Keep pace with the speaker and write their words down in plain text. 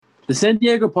The San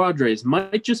Diego Padres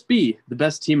might just be the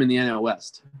best team in the NL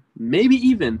West, maybe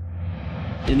even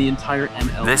in the entire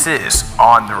MLB. This is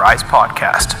On the Rise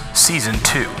Podcast, Season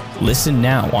 2. Listen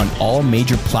now on all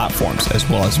major platforms as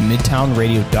well as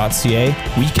midtownradio.ca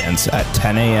weekends at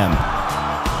 10 a.m.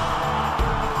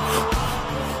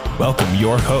 Welcome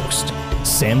your host,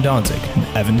 Sam Donzig and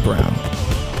Evan Brown.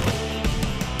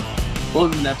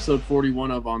 Welcome to episode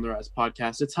 41 of On the Rise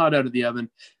Podcast. It's hot out of the oven.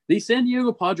 The San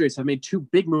Diego Padres have made two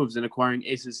big moves in acquiring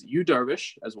aces Yu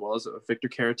Darvish, as well as Victor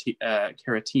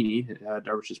Caratini,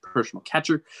 Darvish's personal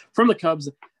catcher, from the Cubs,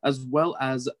 as well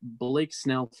as Blake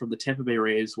Snell from the Tampa Bay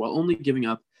Rays, while only giving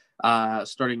up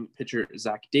starting pitcher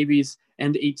Zach Davies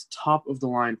and 8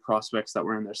 top-of-the-line prospects that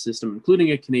were in their system,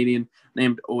 including a Canadian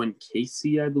named Owen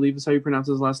Casey, I believe is how you pronounce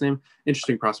his last name.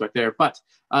 Interesting prospect there. But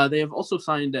they have also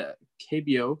signed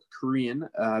KBO, Korean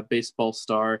baseball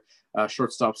star,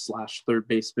 shortstop / third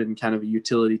baseman, kind of a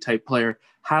utility type player,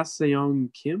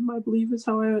 Ha-Seong Kim, I believe is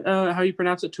how you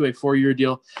pronounce it, to a 4-year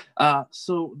deal.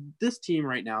 So this team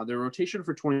right now, their rotation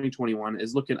for 2021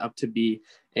 is looking up to be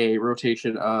a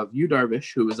rotation of Yu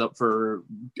Darvish, who was up for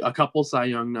a couple Cy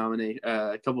Young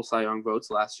votes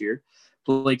last year.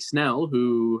 Blake Snell,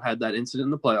 who had that incident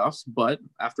in the playoffs, but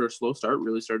after a slow start,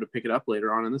 really started to pick it up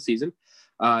later on in the season.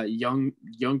 Young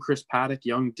Chris Paddock,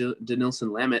 young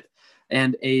Dinelson Lamet,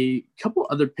 and a couple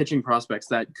other pitching prospects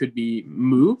that could be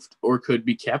moved or could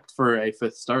be kept for a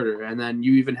 5th starter. And then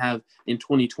you even have in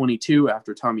 2022,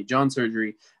 after Tommy John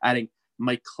surgery, adding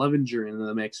Mike Clevenger into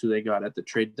the mix, who they got at the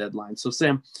trade deadline. So,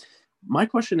 Sam, my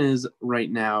question is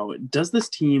right now, does this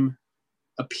team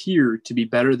appear to be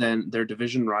better than their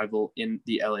division rival in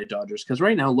the LA Dodgers? Because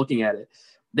right now, looking at it,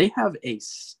 they have a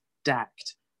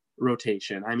stacked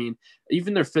rotation. I mean,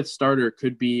 even their 5th starter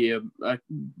could be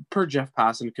per Jeff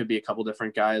Passan, could be a couple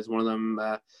different guys. One of them,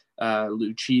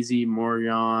 Lucchesi,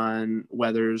 Morion,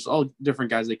 Weathers, all different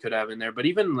guys they could have in there. But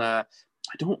even I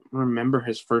don't remember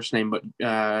his first name, but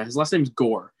his last name's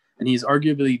Gore, and he's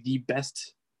arguably the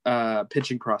best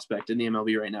pitching prospect in the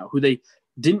MLB right now, who they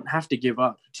didn't have to give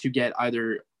up to get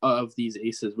either of these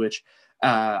aces, which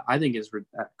I think is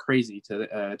crazy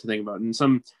to think about. And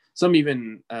some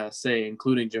even say,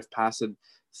 including Jeff Passan,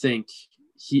 think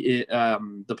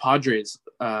the Padres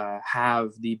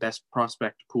have the best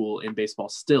prospect pool in baseball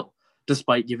still,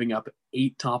 despite giving up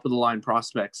 8 top-of-the-line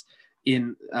prospects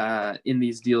in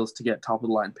these deals to get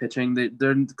top-of-the-line pitching.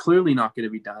 They're clearly not going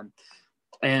to be done.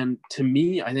 And to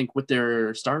me, I think with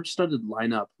their star-studded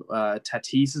lineup,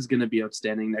 Tatis is going to be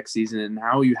outstanding next season. And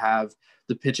now you have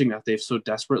the pitching that they've so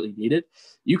desperately needed.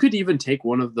 You could even take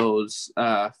one of those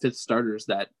 5th starters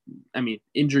that, I mean,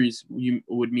 injuries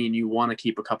would mean you want to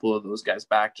keep a couple of those guys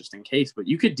back just in case. But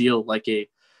you could deal like a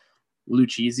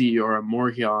Lucchesi or a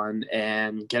Morion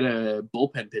and get a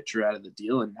bullpen pitcher out of the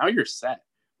deal. And now you're set,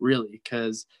 really,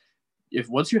 because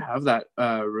once you have that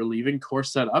relieving core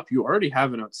set up, you already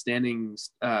have an outstanding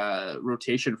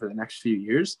rotation for the next few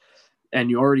years, and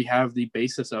you already have the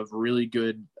basis of really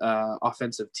good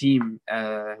offensive team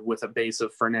with a base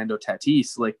of Fernando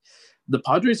Tatis. Like, the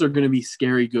Padres are going to be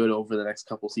scary good over the next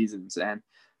couple seasons, and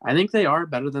I think they are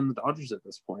better than the Dodgers at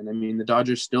this point. I mean, the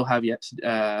Dodgers still have yet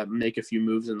to make a few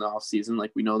moves in the offseason,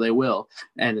 like we know they will,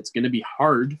 and it's going to be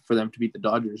hard for them to beat the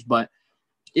Dodgers, but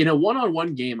in a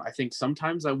one-on-one game, I think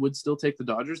sometimes I would still take the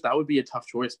Dodgers. That would be a tough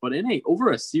choice. But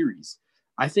over a series,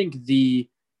 I think the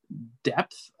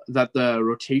depth that the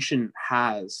rotation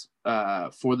has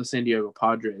for the San Diego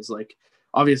Padres, like,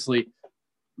 obviously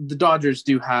the Dodgers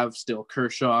do have still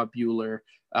Kershaw, Buehler,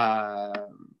 a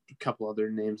couple other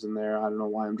names in there. I don't know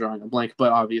why I'm drawing a blank,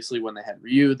 but obviously when they had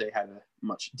Ryu, they had a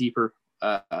much deeper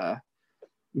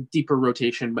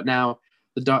rotation. But now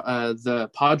the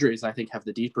Padres, I think, have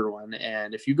the deeper one.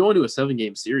 And if you go into a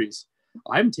 7-game series,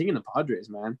 I'm taking the Padres,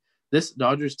 man. This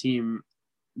Dodgers team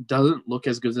doesn't look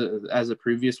as good as the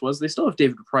previous was. They still have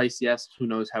David Price. Yes, who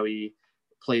knows how he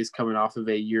plays coming off of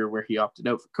a year where he opted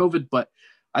out for COVID. But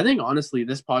I think, honestly,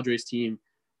 this Padres team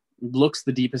looks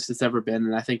the deepest it's ever been.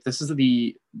 And I think this is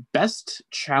the best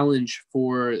challenge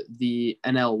for the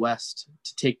NL West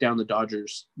to take down the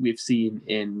Dodgers we've seen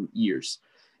in years.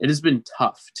 It has been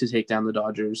tough to take down the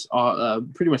Dodgers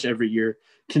pretty much every year,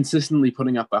 consistently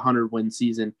putting up a 100-win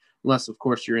season, unless, of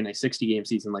course, you're in a 60-game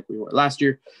season like we were last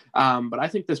year. But I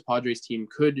think this Padres team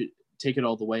could take it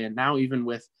all the way. And now even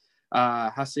with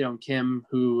Ha-Seong Kim,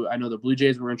 who I know the Blue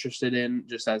Jays were interested in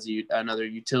just as another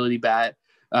utility bat,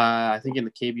 I think in the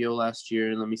KBO last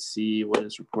year. Let me see what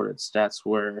his reported stats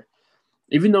were.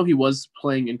 Even though he was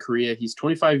playing in Korea, he's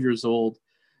 25 years old.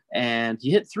 And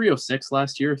he hit 306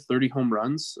 last year, 30 home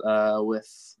runs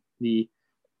with the,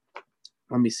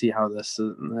 let me see how this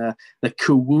is, the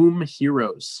Kiwoom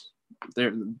Heroes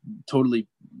they're totally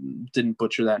didn't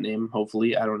butcher that name.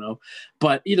 Hopefully, I don't know,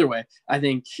 but either way, I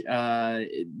think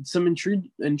some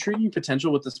intriguing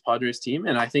potential with this Padres team,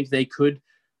 and I think they could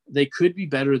be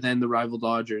better than the rival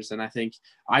Dodgers. And I think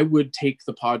I would take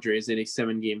the Padres in a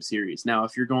 7-game series. Now,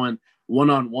 if you're going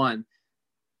one-on-one,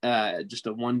 just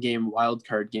a 1-game wild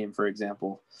card game, for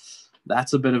example,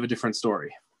 that's a bit of a different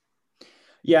story.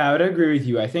 Yeah, I would agree with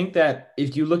you. I think that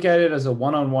if you look at it as a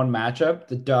one-on-one matchup,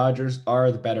 the Dodgers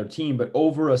are the better team, but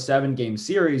over a 7-game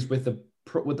series with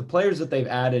the players that they've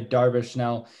added, Darvish,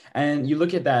 Snell, and you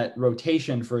look at that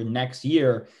rotation for next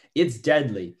year, it's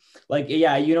deadly. Like,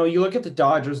 yeah, you look at the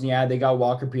Dodgers, and yeah, they got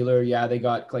Walker Buehler, yeah, they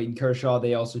got Clayton Kershaw,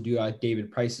 they also do David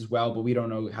Price as well, but we don't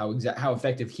know how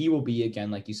effective he will be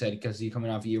again, like you said, because he's coming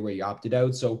off a year where he opted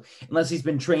out. So unless he's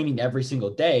been training every single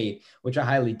day, which I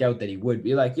highly doubt that he would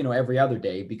be, like, every other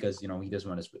day, because he doesn't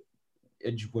want to.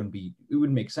 It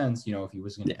wouldn't make sense, if he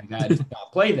was going to do that,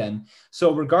 not play then.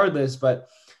 So regardless, but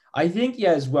I think,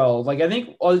 yeah, as well. Like, I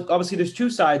think obviously there's two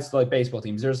sides to like baseball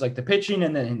teams. There's like the pitching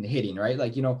and then the hitting, right?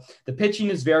 Like, the pitching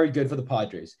is very good for the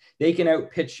Padres. They can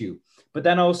out pitch you, but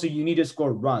then also you need to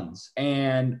score runs.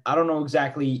 And I don't know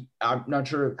exactly. I'm not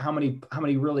sure how many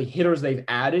really hitters they've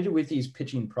added with these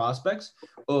pitching prospects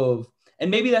and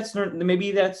maybe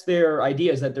that's their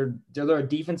idea, is that they're a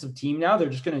defensive team now. They're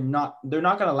just they're not going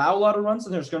to allow a lot of runs,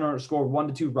 and they're just going to score 1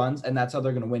 to 2 runs, and that's how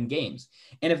they're going to win games.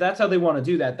 And if that's how they want to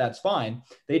do that, that's fine.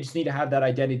 They just need to have that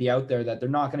identity out there that they're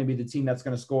not going to be the team that's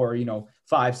going to score,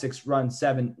 5, 6 runs,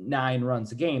 7, 9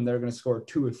 runs a game. They're going to score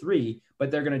 2 or 3,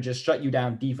 but they're going to just shut you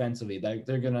down defensively.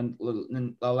 They're going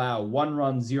to allow 1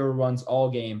 run, 0 runs all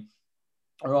game,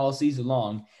 or all season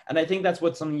long. And I think that's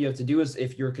what something you have to do is,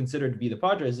 if you're considered to be the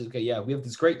Padres, is, okay, yeah, we have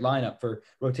this great lineup for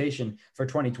rotation for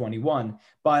 2021.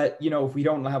 But, if we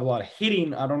don't have a lot of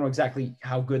hitting, I don't know exactly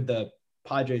how good the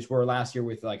Padres were last year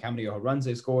with like how many runs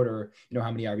they scored, or, how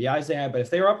many RBIs they had. But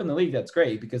if they were up in the league, that's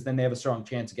great, because then they have a strong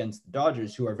chance against the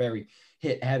Dodgers, who are very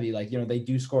hit heavy. Like, they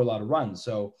do score a lot of runs.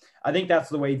 So I think that's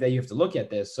the way that you have to look at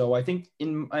this. So I think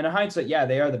in hindsight, yeah,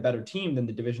 they are the better team than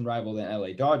the division rival, than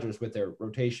LA Dodgers, with their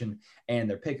rotation and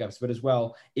their pickups. But as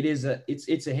well, it's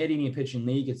a hitting and pitching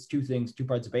league. It's two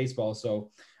parts of baseball.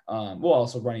 So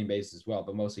also running base as well,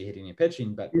 but mostly hitting and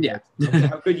pitching. But yeah,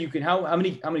 how good you can, how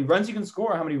many runs you can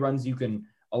score, how many runs you can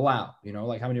allow,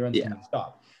 like how many runs can you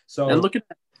stop. So, and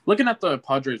looking at the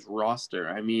Padres roster,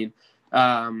 I mean,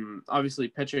 obviously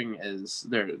pitching is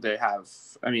they have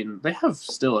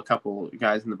still a couple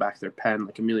guys in the back of their pen,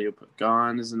 like Emilio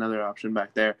Pagan is another option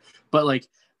back there, but like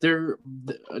they're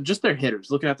just their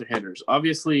hitters. Looking at their hitters,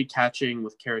 obviously catching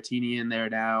with Caratini in there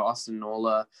now, Austin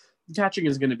Nola, catching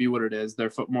is going to be what it is.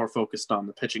 They're more focused on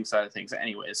the pitching side of things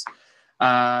anyways.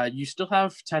 You still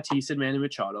have Tatis and Manny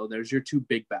Machado. There's your 2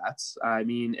 big bats. I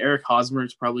mean, Eric Hosmer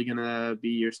is probably going to be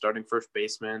your starting first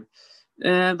baseman.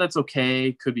 And that's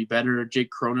okay. Could be better. Jake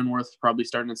Cronenworth is probably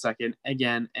starting in second.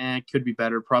 Again, could be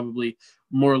better. Probably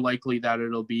more likely that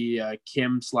it'll be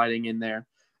Kim sliding in there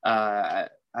at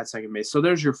second base. So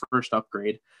there's your first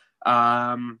upgrade.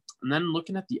 And then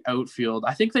looking at the outfield,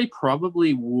 I think they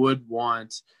probably would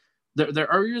want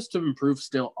their areas to improve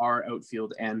still are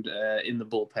outfield and in the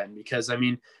bullpen, because, I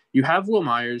mean, you have Will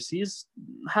Myers. He's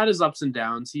had his ups and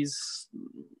downs. He's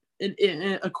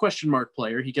a question mark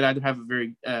player. He could either have a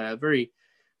very, very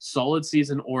solid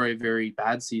season or a very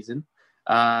bad season.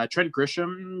 Trent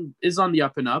Grisham is on the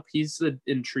up and up. He's an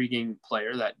intriguing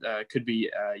player that could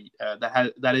be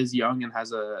that is young and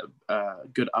has a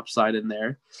good upside in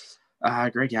there.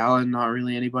 Greg Allen, not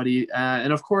really anybody.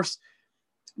 And of course,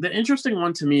 the interesting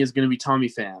one to me is going to be Tommy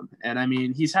Pham. And I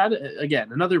mean, he's had,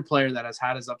 again, another player that has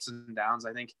had his ups and downs.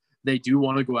 I think they do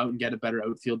want to go out and get a better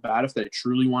outfield bat if they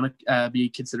truly want to be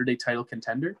considered a title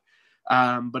contender.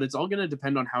 But it's all going to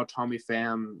depend on how Tommy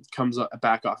Pham comes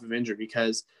back off of injury,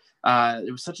 because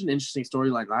it was such an interesting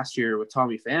storyline last year with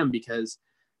Tommy Pham, because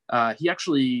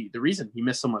the reason he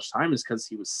missed so much time is because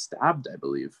he was stabbed, I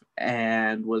believe,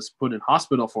 and was put in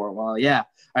hospital for a while. Yeah,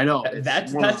 I know.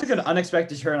 That took an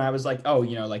unexpected turn. I was like, oh,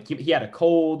 like he had a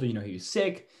cold, he was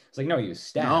sick. It's like, no, he was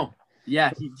stabbed. No.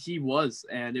 Yeah, he was,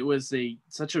 and it was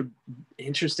such a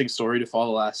interesting story to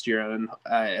follow last year. And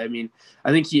I mean,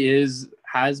 I think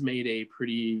has made a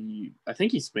pretty. I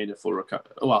think he's made a full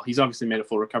recovery. Well, he's obviously made a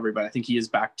full recovery, but I think he is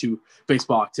back to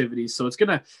baseball activities. So it's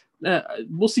gonna.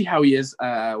 We'll see how he is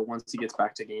once he gets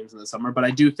back to games in the summer. But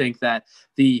I do think that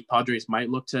the Padres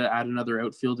might look to add another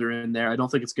outfielder in there. I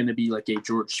don't think it's going to be like a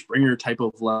George Springer type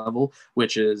of level,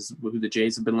 which is who the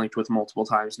Jays have been linked with multiple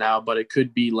times now. But it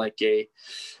could be like a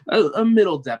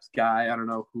middle depth guy. I don't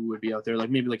know who would be out there,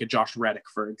 like maybe like a Josh Reddick,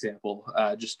 for example.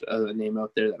 Just a name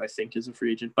out there that I think is a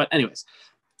free agent. But anyways,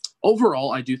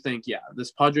 overall, I do think,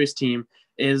 this Padres team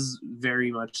is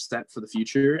very much set for the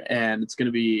future, and it's going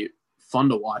to be fun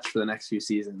to watch for the next few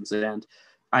seasons. And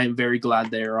I am very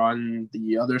glad they're on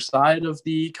the other side of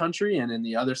the country and in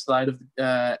the other side of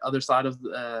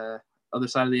the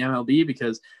MLB,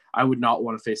 because I would not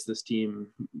want to face this team.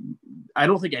 I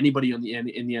don't think anybody in the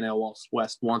NL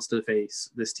West wants to face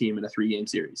this team in a 3-game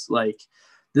series. Like,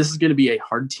 this is going to be a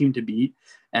hard team to beat,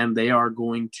 and they are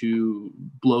going to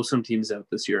blow some teams out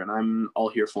this year. And I'm all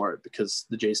here for it because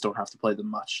the Jays don't have to play them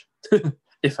much,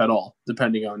 if at all,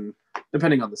 depending on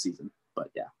the season.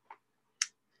 But yeah.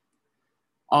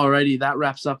 Alrighty, that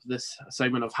wraps up this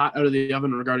segment of Hot Out of the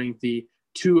Oven regarding the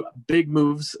two big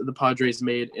moves the Padres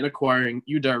made in acquiring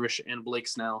Yu Darvish and Blake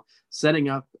Snell, setting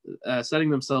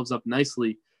themselves up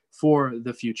nicely for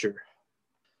the future.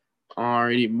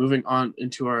 Alrighty, moving on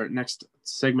into our next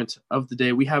segment of the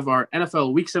day. We have our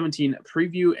NFL Week 17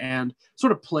 preview and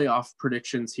sort of playoff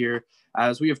predictions here,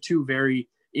 as we have two very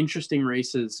interesting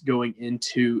races going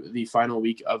into the final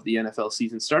week of the NFL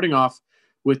season, starting off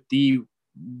with the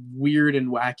weird and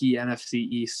wacky NFC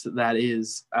East that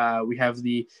is. We have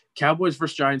the Cowboys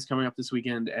versus Giants coming up this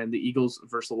weekend, and the Eagles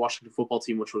versus the Washington football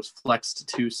team, which was flexed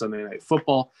to Sunday Night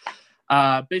Football.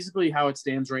 Basically, how it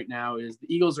stands right now is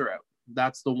the Eagles are out.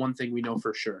 That's the one thing we know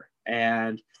for sure.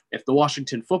 And if the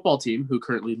Washington football team, who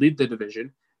currently lead the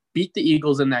division, beat the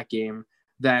Eagles in that game,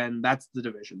 then that's the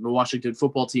division. The Washington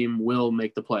football team will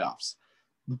make the playoffs.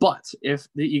 But if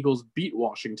the Eagles beat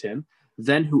Washington,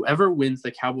 then whoever wins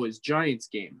the Cowboys-Giants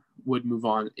game would move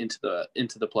on into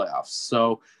the playoffs.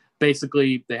 So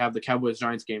basically, they have the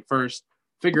Cowboys-Giants game first,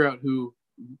 figure out who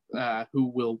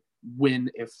will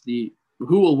win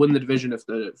who will win the division if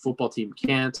the football team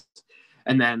can't.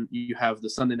 And then you have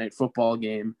the Sunday Night Football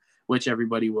game, which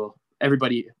everybody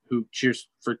who cheers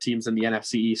for teams in the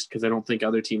NFC East, because I don't think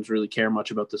other teams really care much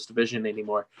about this division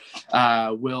anymore,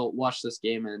 will watch this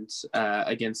game and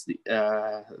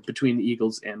between the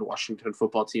Eagles and Washington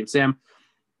football team. Sam,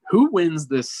 who wins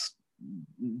this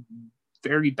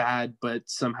very bad but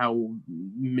somehow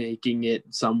making it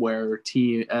somewhere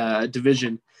team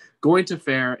division going to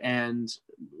fare, and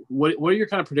what are your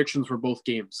kind of predictions for both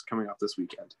games coming up this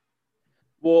weekend?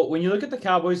 Well, when you look at the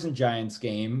Cowboys and Giants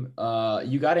game,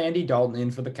 you got Andy Dalton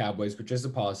in for the Cowboys, which is a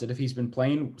positive. He's been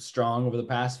playing strong over the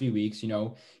past few weeks. You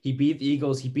know, he beat the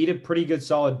Eagles. He beat a pretty good,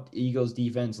 solid Eagles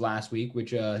defense last week,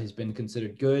 which has been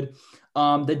considered good.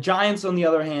 The Giants, on the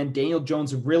other hand, Daniel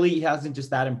Jones really hasn't just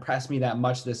that impressed me that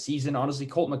much this season. Honestly,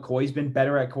 Colt McCoy's been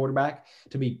better at quarterback,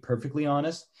 to be perfectly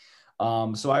honest.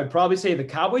 So I would probably say the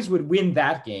Cowboys would win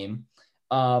that game.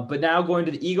 But now going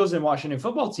to the Eagles and Washington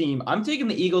football team, I'm taking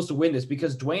the Eagles to win this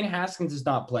because Dwayne Haskins is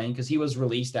not playing because he was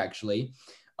released actually.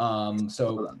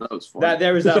 So that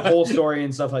there was that whole story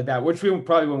and stuff like that, which we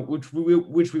probably won't,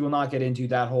 which we will not get into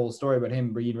that whole story about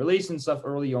him being released and stuff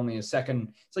early, only his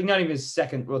second. It's like not even his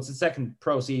second. Well, it's the second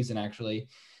pro season actually.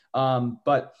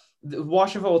 But the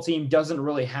Washington football team doesn't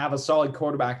really have a solid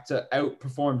quarterback to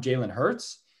outperform Jalen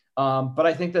Hurts. But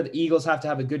I think that the Eagles have to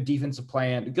have a good defensive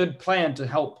plan, a good plan to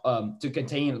help to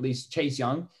contain at least Chase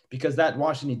Young, because that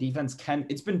Washington defense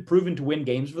it's been proven to win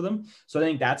games for them. So I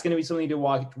think that's going to be something to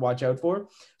watch out for.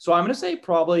 So I'm going to say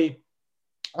I'm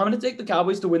going to take the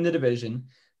Cowboys to win the division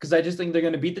because I just think they're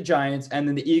going to beat the Giants, and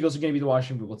then the Eagles are going to be the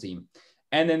Washington football team,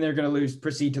 and then they're going to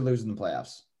proceed to lose in the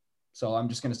playoffs. So I'm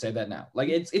just going to say that now. Like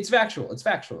it's factual. It's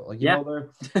factual. Like, you know,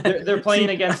 they're playing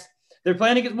against. They're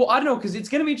playing against, well, I don't know, because it's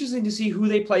going to be interesting to see who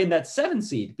they play in that 7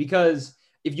 seed. Because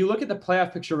if you look at the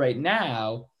playoff picture right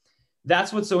now,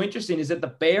 that's what's so interesting is that the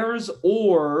Bears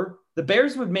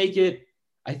would make it.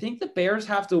 I think the Bears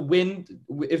have to win.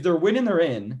 If they're winning, they're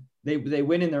in. They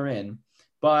win and they're in.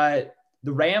 But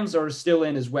the Rams are still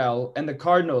in as well. And the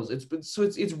Cardinals,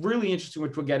 it's really interesting,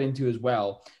 which we'll get into as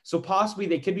well. So possibly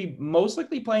they could be most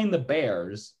likely playing the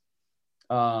Bears.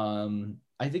 I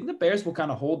think the Bears will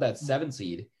kind of hold that 7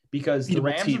 seed. Because the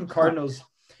Rams and Cardinals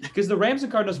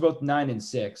are both 9 and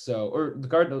 6. So, or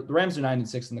the Rams are 9 and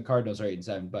 6 and the Cardinals are 8 and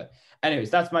 7. But anyways,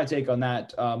 that's my take on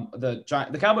that.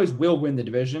 The Cowboys will win the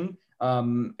division.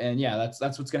 And yeah,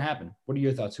 that's what's going to happen. What are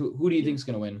your thoughts? Who do you think is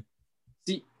going to win?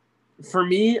 See, for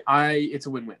me, it's a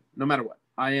win-win no matter what.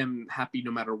 I am happy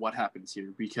no matter what happens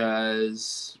here,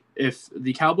 because if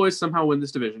the Cowboys somehow win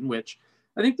this division, which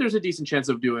I think there's a decent chance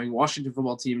of doing, Washington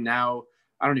football team now,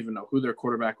 I don't even know who their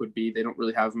quarterback would be. They don't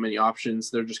really have many options.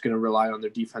 They're just going to rely on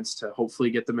their defense to hopefully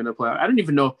get them in the playoff. I don't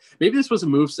even know. Maybe this was a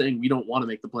move saying we don't want to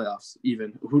make the playoffs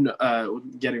even.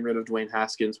 Getting rid of Dwayne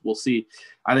Haskins. We'll see.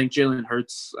 I think Jalen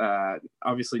Hurts,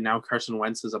 obviously now Carson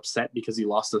Wentz is upset because he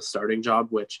lost a starting job,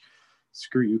 which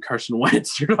screw you, Carson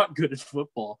Wentz. You're not good at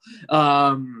football.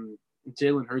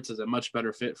 Jalen Hurts is a much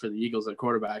better fit for the Eagles at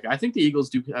quarterback. I think the Eagles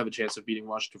do have a chance of beating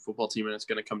Washington football team, and it's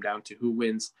going to come down to who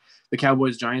wins the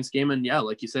Cowboys-Giants game. And yeah,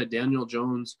 like you said, Daniel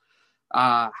Jones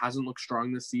hasn't looked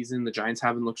strong this season. The Giants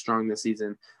haven't looked strong this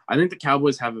season. I think the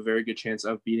Cowboys have a very good chance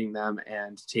of beating them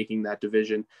and taking that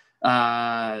division.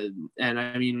 And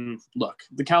I mean, look,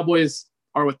 the Cowboys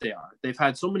are what they are. They've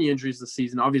had so many injuries this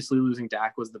season. Obviously, losing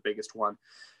Dak was the biggest one.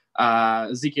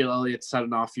 Ezekiel Elliott's had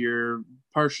an off year,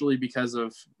 partially because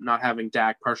of not having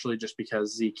Dak, partially just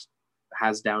because Zeke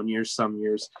has down years, some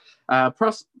years.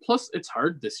 Plus, it's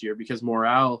hard this year because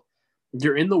morale,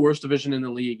 you're in the worst division in the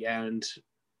league, and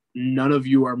none of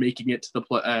you are making it to the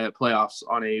playoffs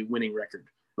on a winning record.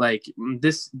 Like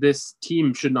this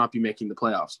team should not be making the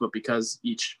playoffs, but because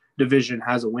each division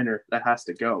has a winner that has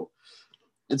to go,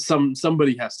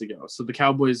 somebody has to go. So the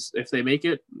Cowboys, if they make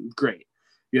it, great.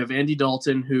 You have Andy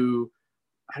Dalton, who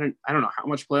I don't know how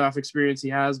much playoff experience he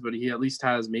has, but he at least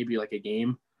has maybe like a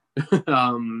game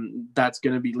that's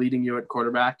going to be leading you at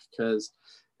quarterback.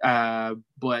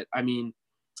 But I mean,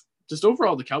 just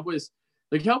overall, the Cowboys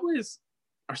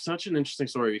are such an interesting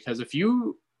story because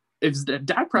if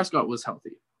Dak Prescott was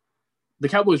healthy, the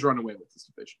Cowboys run away with this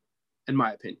division, in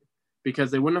my opinion,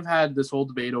 because they wouldn't have had this whole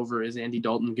debate over is Andy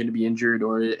Dalton going to be injured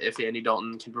or if Andy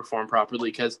Dalton can perform properly.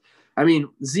 Because, I mean,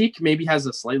 Zeke maybe has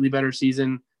a slightly better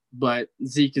season, but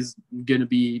Zeke is going to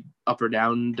be up or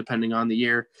down depending on the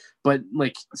year. But,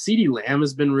 like, CeeDee Lamb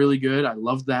has been really good. I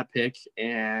loved that pick,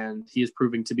 and he is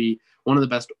proving to be one of the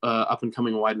best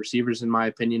up-and-coming wide receivers, in my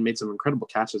opinion. Made some incredible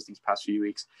catches these past few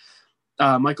weeks.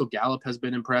 Michael Gallup has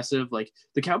been impressive. Like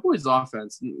the Cowboys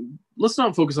offense, let's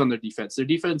not focus on their defense. Their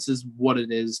defense is what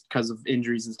it is because of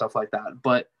injuries and stuff like that.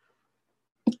 But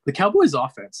the Cowboys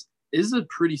offense is a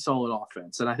pretty solid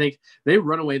offense. And I think they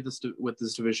run away with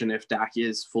this division if Dak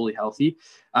is fully healthy.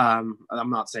 I'm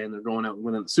not saying they're going out and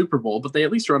winning the Super Bowl, but they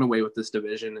at least run away with this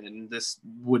division, and this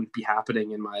wouldn't be happening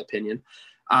in my opinion.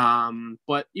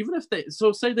 But even if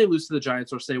say they lose to the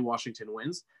Giants or say Washington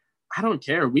wins, I don't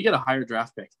care. We get a higher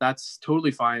draft pick. That's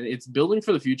totally fine. It's building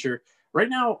for the future. Right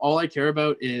now, all I care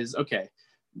about is, okay,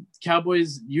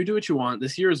 Cowboys, you do what you want.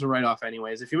 This year is a write-off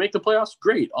anyways. If you make the playoffs,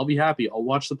 great. I'll be happy. I'll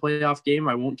watch the playoff game.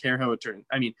 I won't care how it turns.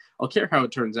 I mean, I'll care how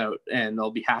it turns out, and I'll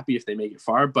be happy if they make it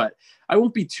far, but I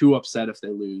won't be too upset if they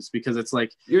lose because it's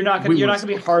like you're not gonna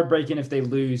be heartbreaking if they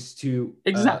lose to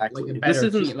exactly like a better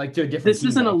team, like to a different. This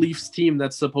isn't a Leafs team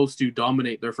that's supposed to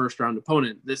dominate their first round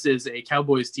opponent. This is a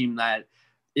Cowboys team that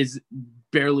is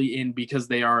barely in because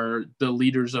they are the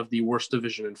leaders of the worst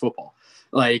division in football.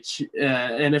 Like,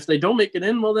 and if they don't make it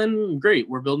in, well then great.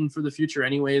 We're building for the future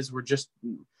anyways.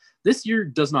 This year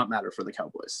does not matter for the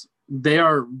Cowboys. They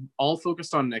are all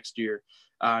focused on next year.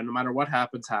 No matter what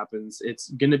happens. It's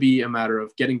going to be a matter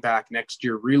of getting back next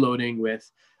year, reloading with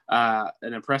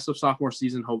an impressive sophomore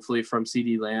season, hopefully from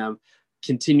CeeDee Lamb,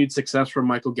 continued success from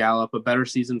Michael Gallup, a better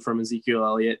season from Ezekiel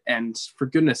Elliott, and for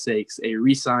goodness sakes, a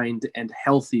re-signed and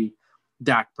healthy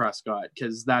Dak Prescott,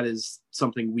 because that is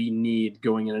something we need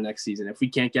going into next season. If we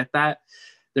can't get that,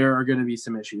 there are going to be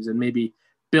some issues, and maybe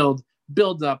build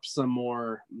up some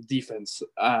more defensive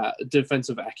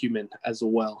acumen as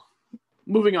well.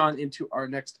 Moving on into our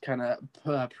next kind of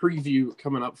preview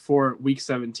coming up for Week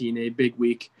 17, a big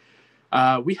week.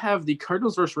 We have the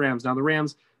Cardinals versus Rams. Now, the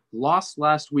Rams lost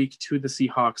last week to the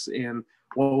Seahawks in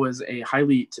what was a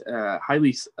highly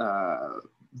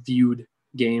viewed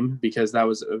game because that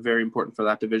was very important for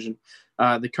that division.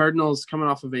 The Cardinals coming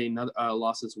off of another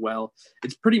loss as well.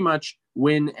 It's pretty much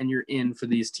win and you're in for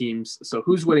these teams. So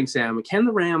who's winning, Sam? Can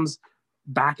the Rams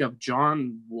back up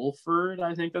John Wolford,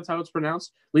 I think that's how it's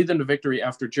pronounced, lead them to victory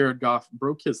after Jared Goff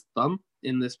broke his thumb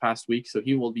in this past week? So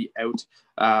he will be out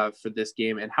for this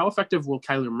game. And how effective will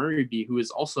Kyler Murray be, who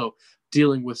is also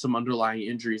dealing with some underlying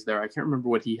injuries there? I can't remember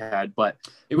what he had, but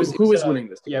who is winning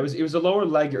this game? Yeah, it was a lower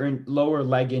leg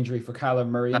injury for Kyler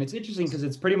Murray. And it's interesting because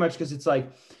it's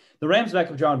like the Rams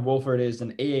backup John Wolford is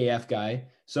an AAF guy.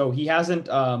 So he hasn't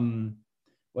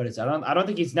what is that? I don't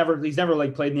think he's never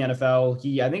like played in the NFL.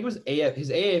 I think it was his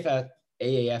AAF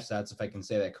stats, if I can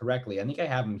say that correctly. I think I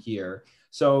have him here.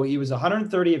 So he was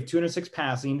 130 of 206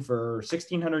 passing for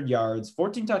 1,600 yards,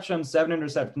 14 touchdowns, 7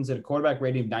 interceptions at a quarterback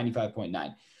rating of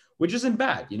 95.9, which isn't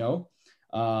bad, you know?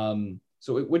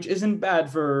 Which isn't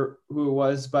bad for who it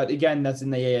was, but again, that's in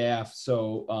the AAF.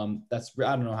 So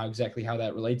I don't know how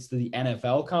that relates to the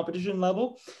NFL competition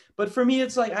level. But for me,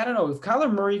 it's like, I don't know, if Kyler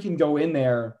Murray can go in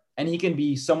there and he can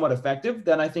be somewhat effective,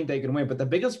 then I think they can win. But the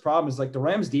biggest problem is like the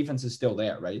Rams defense is still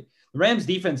there, right? The Rams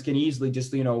defense can easily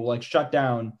just, shut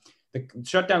down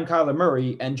Kyler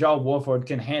Murray, and John Wolford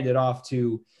can hand it off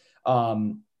to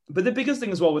But the biggest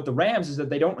thing as well with the Rams is that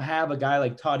they don't have a guy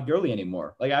like Todd Gurley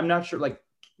anymore. Like, I'm not sure, like,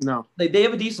 No. they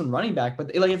have a decent running back,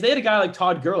 but like if they had a guy like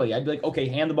Todd Gurley, I'd be like, okay,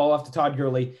 hand the ball off to Todd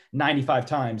Gurley 95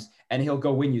 times and he'll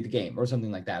go win you the game or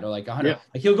something like that. Or like 100,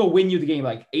 like he'll go win you the game.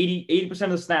 Like 80%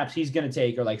 of the snaps he's going to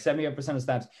take, or like 75% of the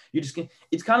snaps.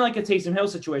 It's kind of like a Taysom Hill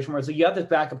situation where it's like, you have this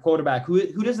backup quarterback who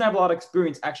doesn't have a lot of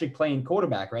experience actually playing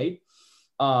quarterback. Right.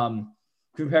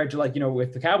 Compared to like,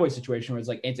 with the Cowboys situation where it's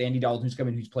like, it's Andy Dalton who's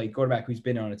coming, who's played quarterback, who's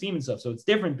been on a team and stuff. So it's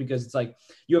different because it's like,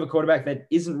 you have a quarterback that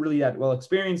isn't really that well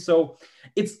experienced. So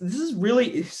it's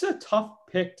a tough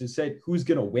pick to say who's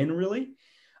going to win really.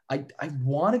 I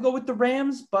want to go with the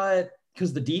Rams, but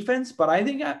because the defense, but I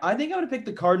think I'm going to pick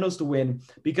the Cardinals to win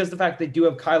because the fact they do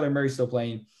have Kyler Murray still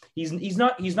playing. He's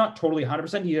not totally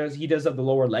 100%. He does have the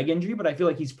lower leg injury, but I feel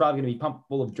like he's probably going to be pumped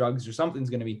full of drugs or something's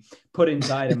going to be put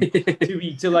inside him to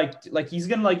he's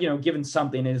going to given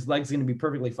something and his leg's going to be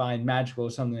perfectly fine, magical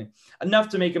or something enough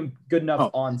to make him good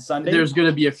enough on Sunday. There's going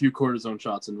to be a few cortisone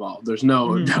shots involved. There's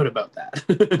no doubt about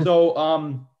that.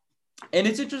 So, and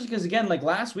it's interesting because, again, like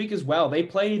last week as well, they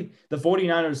played the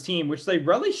 49ers team, which they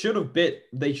really should have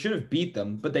beat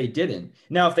them, but they didn't.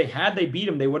 Now, if they beat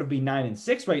them, they would have been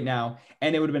 9-6 right now,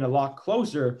 and it would have been a lot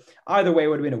closer. Either way, it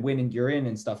would have been a win and you're in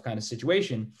and stuff kind of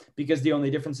situation, because the only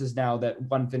difference is now that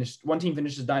one team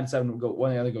finishes 9-7,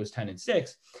 one the other goes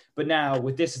 10-6. But now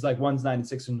with this, it's like one's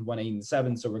 9-6 and one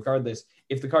 8-7. So regardless,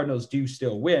 if the Cardinals do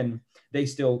still win,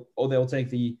 they'll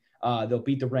take they'll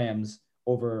beat the Rams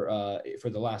over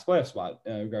for the last playoff spot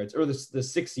regards, or the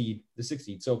sixth seed.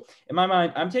 So in my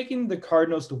mind, I'm taking the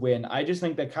Cardinals to win. I just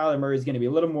think that Kyler Murray is going to be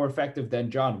a little more effective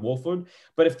than John Wolford.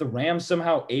 But if the Rams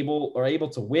somehow are able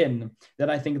to win,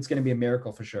 then I think it's going to be a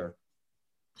miracle for sure.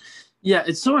 Yeah,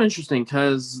 it's so interesting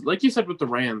because, like you said with the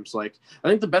Rams, like I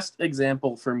think the best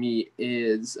example for me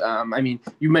is,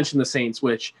 you mentioned the Saints,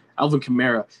 which Alvin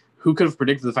Kamara. Who could have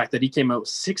predicted the fact that he came out with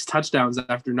 6 touchdowns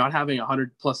after not having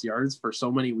 100+ yards for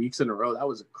so many weeks in a row? That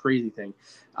was a crazy thing.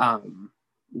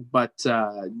 But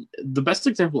the best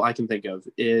example I can think of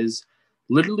is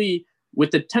literally with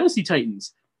the Tennessee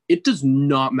Titans. It does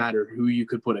not matter who you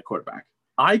could put at quarterback.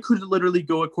 I could literally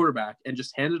go at quarterback and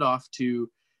just hand it off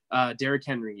to Derrick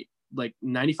Henry like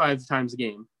 95 times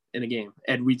in a game,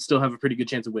 and we'd still have a pretty good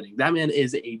chance of winning. That man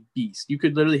is a beast. You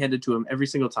could literally hand it to him every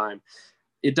single time.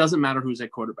 It doesn't matter who's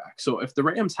at quarterback. So if the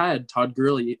Rams had Todd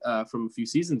Gurley from a few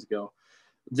seasons ago,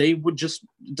 they would it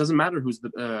doesn't matter who's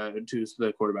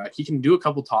the quarterback. He can do a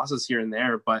couple tosses here and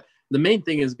there, but the main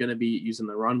thing is going to be using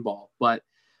the run ball. But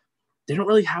they don't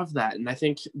really have that. And I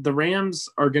think the Rams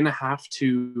are going to have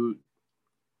to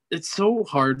 – it's so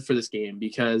hard for this game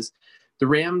because the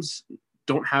Rams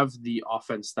don't have the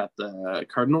offense that the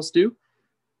Cardinals do,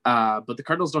 but the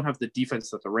Cardinals don't have the defense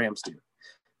that the Rams do.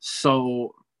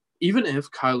 So – even if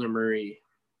Kyler Murray,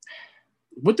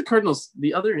 with the Cardinals,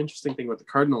 the other interesting thing with the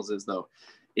Cardinals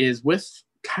is with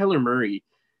Kyler Murray,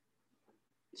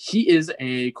 he is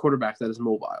a quarterback that is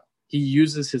mobile. He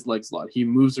uses his legs a lot. He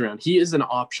moves around. He is an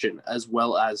option as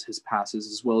well as his passes,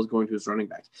 as well as going to his running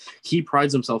back. He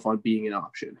prides himself on being an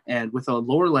option. And with a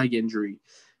lower leg injury,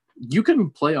 you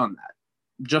can play on that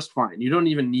just fine. You don't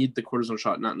even need the cortisone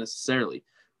shot, not necessarily,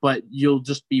 but you'll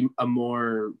just be a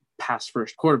more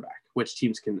pass-first quarterback, which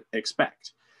teams can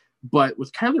expect. But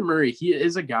with Kyler Murray, he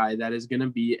is a guy that is going to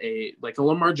be like a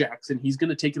Lamar Jackson. He's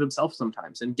going to take it himself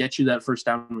sometimes and get you that first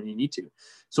down when you need to.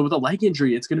 So with a leg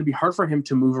injury, it's going to be hard for him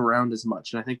to move around as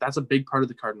much. And I think that's a big part of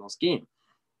the Cardinals game.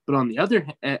 But on the other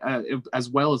hand,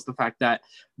 as well as the fact that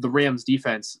the Rams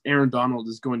defense, Aaron Donald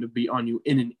is going to be on you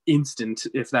in an instant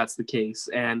if that's the case.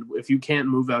 And if you can't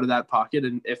move out of that pocket,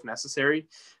 and if necessary,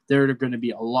 there are going to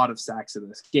be a lot of sacks in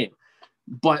this game.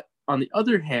 But on the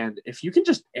other hand, if you can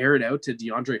just air it out to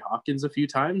DeAndre Hopkins a few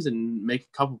times and make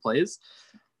a couple plays,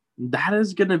 that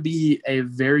is going to be a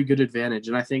very good advantage.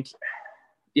 And I think,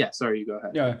 sorry, you go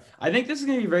ahead. Yeah, I think this is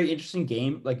going to be a very interesting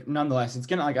game. Like, nonetheless, it's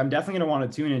going to, I'm definitely going to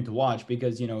want to tune in to watch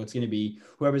because, it's going to be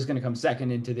whoever's going to come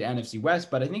second into the NFC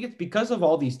West. But I think it's because of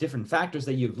all these different factors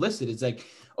that you've listed. It's like,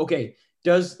 okay,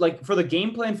 for the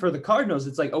game plan for the Cardinals,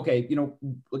 it's like, okay,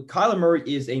 Kyler Murray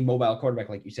is a mobile quarterback,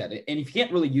 like you said, and if he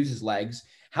can't really use his legs,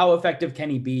 how effective can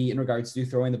he be in regards to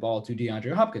throwing the ball to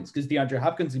DeAndre Hopkins? Because DeAndre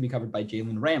Hopkins can be covered by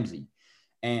Jalen Ramsey,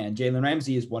 and Jalen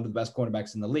Ramsey is one of the best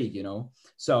cornerbacks in the league,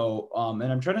 So, and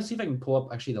I'm trying to see if I can pull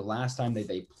up actually the last time that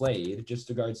they played, just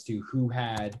regards to who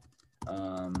had,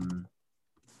 so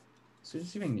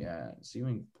just see if I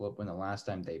can pull up when the last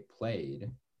time they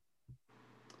played.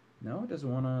 No, it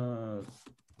doesn't want to.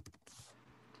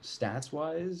 Stats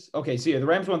wise, okay. So the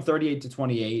Rams won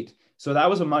 38-28. So that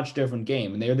was a much different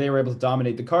game, and they were able to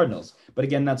dominate the Cardinals. But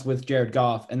again, that's with Jared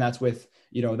Goff, and that's with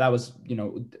that was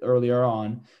earlier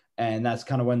on. And that's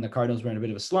kind of when the Cardinals were in a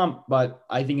bit of a slump. But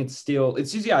I think it's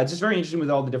just very interesting with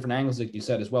all the different angles, like you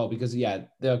said as well, because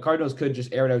the Cardinals could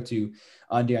just air it out to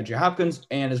DeAndre Hopkins,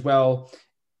 and as well,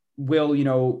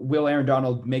 will Aaron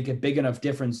Donald make a big enough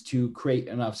difference to create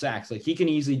enough sacks? Like, he can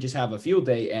easily just have a field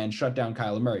day and shut down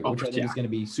Kyler Murray, which I think is going to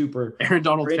be super. Aaron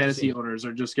Donald fantasy owners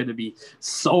are just going to be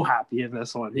so happy in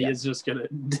this one. He is just going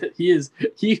to,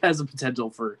 he has a potential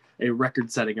for a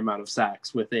record-setting amount of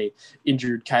sacks with a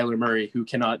injured Kyler Murray who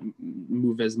cannot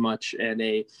move as much, and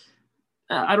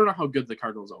I don't know how good the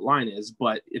Cardinals O-line is,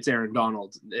 but it's Aaron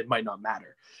Donald. It might not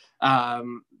matter.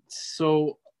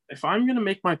 So if I'm going to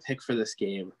make my pick for this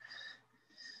game,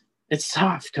 it's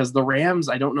tough because the Rams,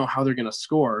 I don't know how they're going to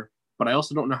score, but I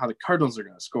also don't know how the Cardinals are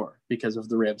going to score because of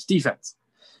the Rams defense.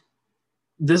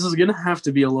 This is going to have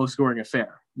to be a low-scoring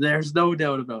affair. There's no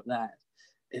doubt about that.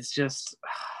 It's just,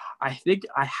 I think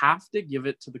I have to give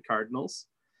it to the Cardinals.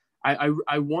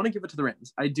 I want to give it to the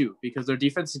Rams. I do, because their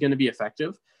defense is going to be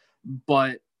effective.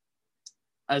 But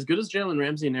as good as Jalen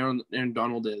Ramsey and Aaron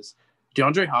Donald is,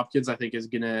 DeAndre Hopkins, I think, is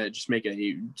going to just make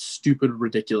a stupid,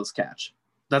 ridiculous catch.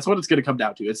 That's what it's going to come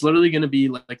down to. It's literally going to be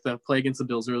like the play against the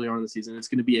Bills early on in the season. It's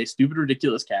going to be a stupid,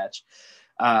 ridiculous catch.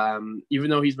 Even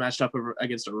though he's matched up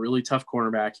against a really tough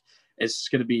cornerback, it's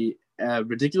going to be a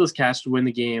ridiculous catch to win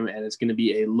the game, and it's going to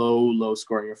be a low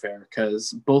scoring affair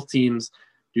because both teams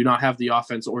do not have the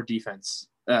offense or defense.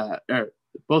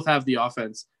 Both have the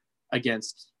offense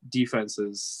against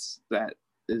defenses that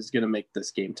is going to make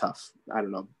this game tough. I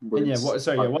don't know.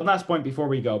 One last point before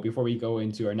we go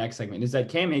into our next segment is that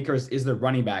Cam Akers is their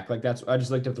running back. Like, that's, I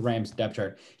just looked up the Rams depth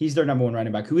chart. He's their number one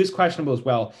running back, who is questionable as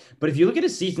well. But if you look at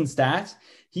his season stats,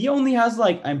 he only has,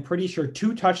 like, I'm pretty sure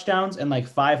 2 touchdowns and like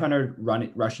 500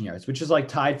 rushing yards, which is like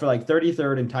tied for like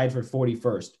 33rd and tied for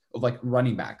 41st of like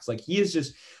running backs. Like, he is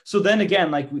just, so then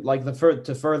again,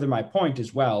 to further my point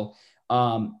as well,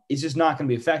 it's just not going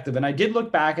to be effective. And I did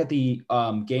look back at the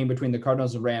game between the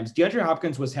Cardinals and Rams. DeAndre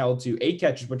Hopkins was held to 8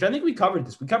 catches, which I think we covered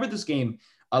this. We covered this game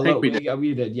a little. We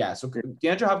did. Yeah. So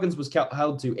DeAndre Hopkins was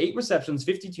held to 8 receptions,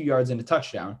 52 yards, and a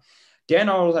touchdown. Dan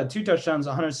Arnold had 2 touchdowns,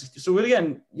 160. So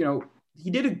again, he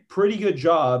did a pretty good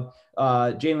job.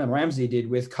 Jalen Ramsey did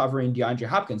with covering DeAndre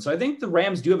Hopkins. So I think the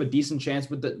Rams do have a decent chance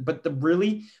with but the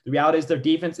reality is their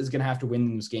defense is going to have to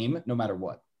win this game no matter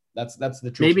what. That's the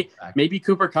truth. Maybe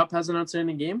Cooper Kupp has an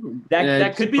outstanding game.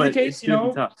 That could be the case.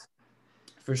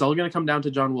 It's all going to come down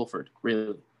to John Wolford.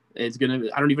 Really, it's going to.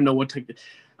 I don't know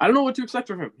what to expect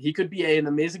from him. He could be an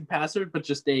amazing passer, but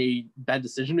just a bad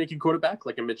decision-making quarterback,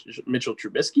 like a Mitchell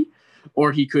Trubisky,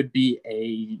 or he could be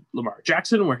a Lamar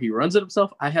Jackson, where he runs it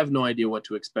himself. I have no idea what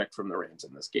to expect from the Rams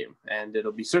in this game, and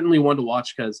it'll be certainly one to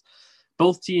watch because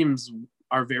both teams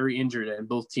are very injured and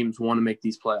both teams want to make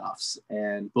these playoffs,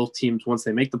 and both teams, once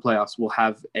they make the playoffs, will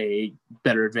have a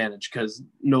better advantage because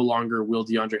no longer will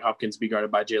DeAndre Hopkins be guarded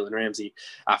by Jalen Ramsey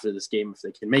after this game if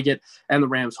they can make it. And the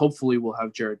Rams hopefully will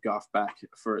have Jared Goff back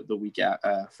for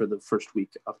the first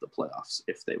week of the playoffs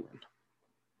if they win.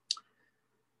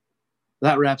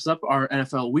 That wraps up our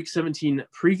NFL Week 17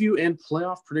 preview and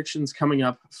playoff predictions coming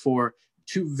up for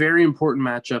 2 very important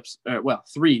matchups,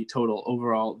 3 total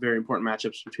overall very important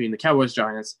matchups between the Cowboys,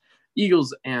 Giants,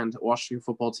 Eagles, and Washington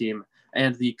football team,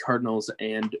 and the Cardinals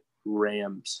and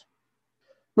Rams.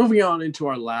 Moving on into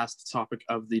our last topic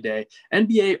of the day,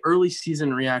 NBA early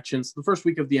season reactions. The first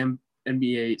week of the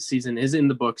NBA season is in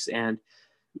the books, and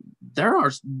there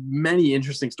are many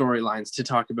interesting storylines to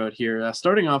talk about here.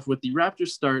 Starting off with the Raptors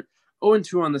start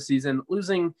 0-2 on the season,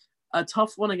 losing a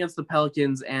tough one against the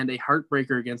Pelicans and a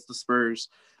heartbreaker against the Spurs.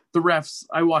 The refs,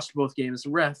 I watched both games.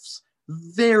 Refs,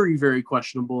 very, very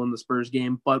questionable in the Spurs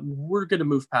game, but we're going to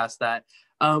move past that.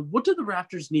 What do the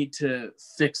Raptors need to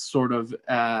fix sort of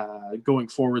going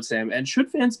forward, Sam? And should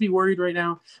fans be worried right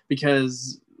now?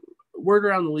 Because word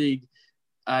around the league,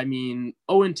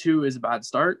 0-2 is a bad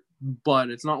start, but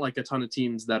it's not like a ton of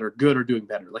teams that are good or doing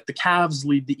better. Like the Cavs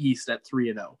lead the East at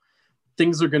 3-0.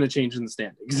 Things are going to change in the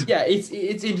standings. Yeah, it's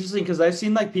interesting because I've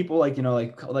seen like people like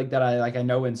that I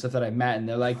know and stuff that I've met, and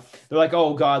they're like,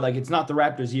 oh God, like it's not the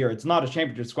Raptors year, it's not a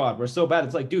championship squad, we're so bad.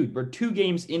 It's like, dude, we're 2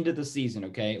 games into the season,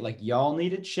 okay? Like y'all need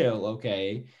to chill,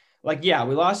 okay? Like, yeah,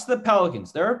 we lost to the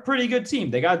Pelicans. They're a pretty good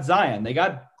team. They got Zion, they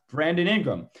got Brandon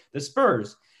Ingram. The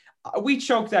Spurs, we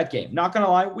choked that game. Not gonna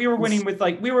lie, we were winning with it's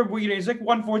like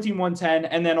 114, 110,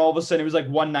 and then all of a sudden it was like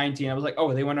 119. I was like,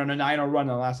 oh, they went on a 9-0 run in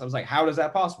the last. I was like, how is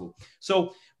that possible?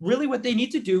 So really, what they need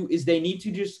to do is they need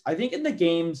to just, I think in the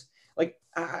games, like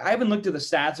I haven't looked at the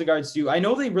stats regards to. I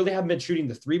know they really haven't been shooting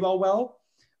the 3 ball well,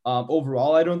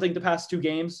 Overall, I don't think the past 2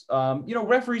 games,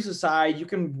 referees aside, you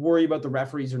can worry about the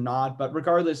referees or not, but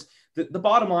regardless, the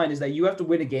bottom line is that you have to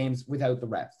win a games without the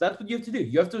refs. That's what you have to do.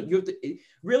 You have to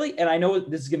really, and I know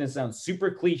this is going to sound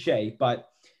super cliche, but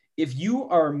if you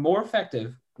are more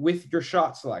effective with your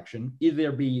shot selection,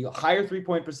 either be a higher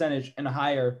 3-point percentage and a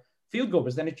higher field goal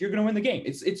percentage, you're going to win the game.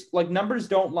 It's like numbers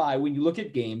don't lie. When you look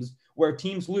at games where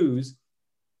teams lose,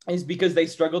 is because they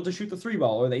struggled to shoot the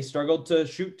 3-ball, or they struggled to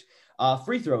shoot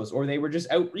free throws, or they were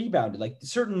just out rebounded. Like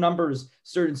certain numbers,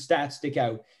 certain stats stick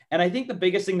out. And I think the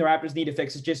biggest thing the Raptors need to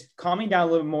fix is just calming down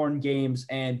a little more in games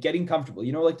and getting comfortable.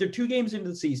 Like they're 2 games into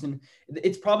the season.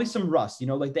 It's probably some rust,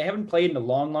 like they haven't played in a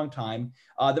long, long time.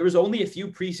 There was only a few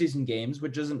preseason games,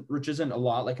 which isn't a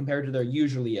lot, like compared to there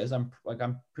usually is. I'm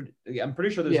pretty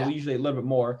sure there's usually a little bit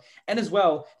more. And as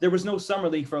well, there was no summer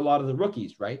league for a lot of the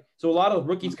rookies, right? So a lot of the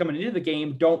rookies coming into the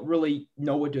game don't really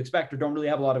know what to expect, or don't really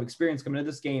have a lot of experience coming into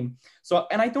this game. So,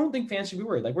 and I don't think fans should be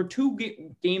worried. Like we're 2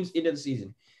 games into the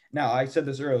season. Now, I said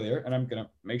this earlier, and I'm going to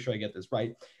make sure I get this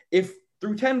right. If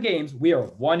through 10 games we are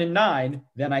 1-9,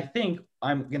 then I think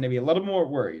I'm going to be a little more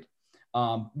worried.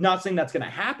 Not saying that's going to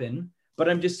happen, but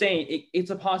I'm just saying it's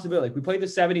a possibility. Like we play the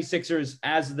 76ers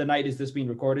as the night is this being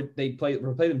recorded.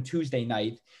 We'll play them Tuesday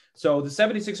night. So the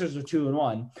 76ers are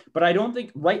 2-1. But I don't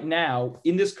think right now,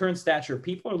 in this current stature,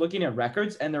 people are looking at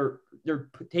records and they're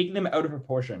taking them out of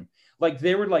proportion. Like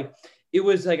they were like, it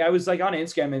was like, I was like on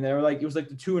Instagram and they were like, it was like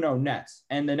the 2-0 Nets,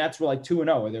 and the Nets were like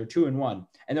 2-0, or they're 2-1.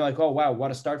 And they're like, oh, wow,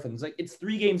 what a start for them. It's like, it's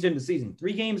 3 games into the season.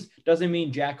 3 games doesn't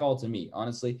mean jack all to me,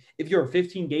 honestly. If you're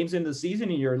 15 games into the season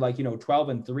and you're like,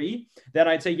 12-3, then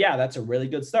I'd say, yeah, that's a really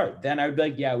good start. Then I would be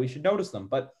like, yeah, we should notice them.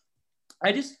 But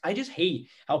I just hate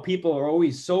how people are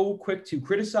always so quick to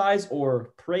criticize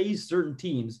or praise certain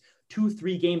teams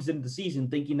 2-3 games into the season,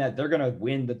 thinking that they're going to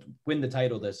win the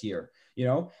title this year.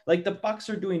 Like the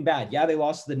Bucks are doing bad. Yeah, they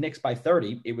lost to the Knicks by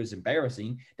 30. It was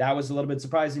embarrassing. That was a little bit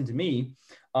surprising to me.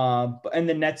 And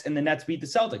the Nets beat the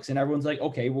Celtics, and everyone's like,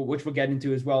 okay, well, which we'll get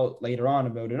into as well later on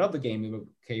about another game about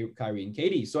Kyrie and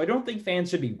KD. So I don't think fans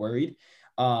should be worried.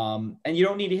 And you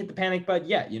don't need to hit the panic button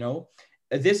yet.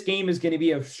 This game is going to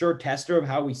be a sure tester of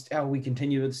how we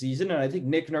continue the season. And I think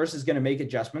Nick Nurse is going to make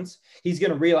adjustments. He's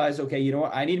going to realize, okay, you know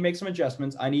what? I need to make some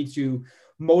adjustments. I need to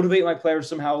motivate my players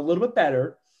somehow a little bit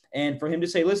better. And for him to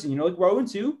say, listen, like we're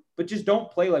 0-2, but just don't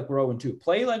play like we're 0-2.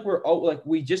 Play like like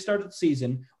we just started the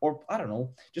season, or I don't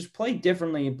know, just play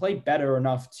differently and play better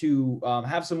enough to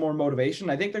have some more motivation.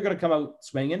 I think they're going to come out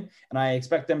swinging, and I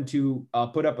expect them to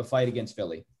put up a fight against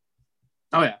Philly.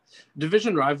 Oh yeah,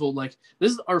 division rival. Like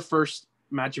this is our first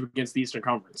matchup against the Eastern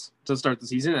Conference to start the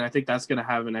season, and I think that's going to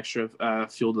have an extra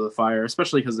fuel to the fire,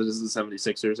 especially because it is the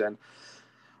 76ers. And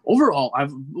overall,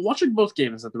 I've watching both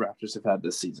games that the Raptors have had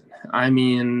this season. I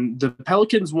mean, the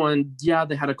Pelicans won. Yeah,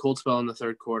 they had a cold spell in the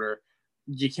third quarter.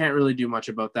 You can't really do much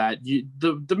about that.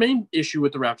 The main issue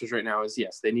with the Raptors right now is,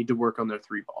 yes, they need to work on their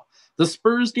 3-ball. The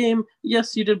Spurs game,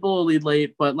 yes, you did blow a lead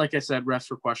late, but like I said,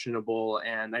 refs were questionable.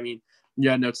 And I mean, you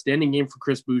had an outstanding game for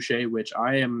Chris Boucher, which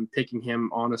I am picking him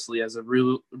honestly as a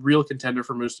real contender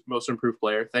for most improved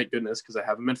player. Thank goodness, because I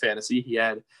have him in fantasy. He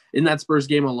had in that Spurs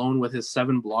game alone with his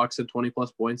 7 blocks and 20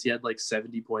 plus points, he had like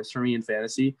 70 points for me in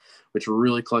fantasy, which were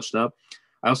really clutched up.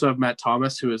 I also have Matt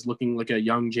Thomas, who is looking like a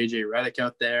young JJ Redick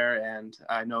out there, and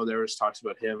I know there was talks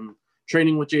about him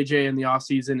training with JJ in the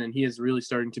offseason, and he is really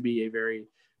starting to be a very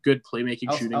good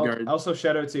playmaking shooting guard. Also,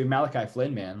 shout out to Malachi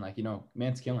Flynn, man. Like,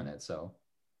 man's killing it. So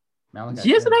Malachi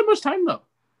he hasn't had much time though.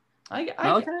 I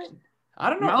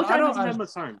don't know. Malachi hasn't had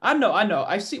much time. I know.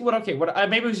 I see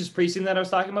maybe it was just preseason that I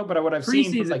was talking about, but what I've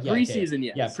seen was like preseason,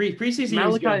 yes. Yeah, preseason.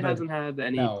 Malachi hasn't had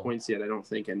any points yet, I don't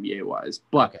think, NBA wise.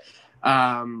 But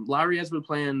Lowry has been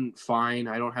playing fine.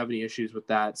 I don't have any issues with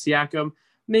that. Siakam,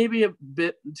 maybe a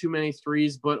bit too many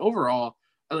threes, but overall,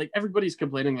 like everybody's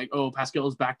complaining, like, oh, Pascal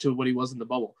is back to what he was in the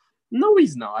bubble. No,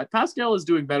 he's not. Pascal is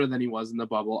doing better than he was in the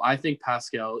bubble. I think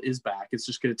Pascal is back. It's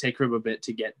just going to take him a bit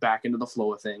to get back into the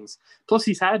flow of things. Plus,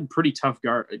 he's had pretty tough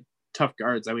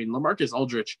guards. I mean, LaMarcus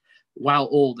Aldridge, while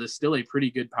old, is still a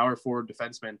pretty good power forward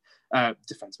defender.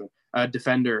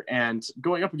 And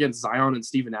going up against Zion and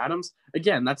Steven Adams,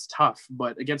 again, that's tough.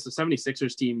 But against the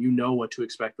 76ers team, you know what to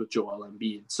expect with Joel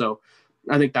Embiid. So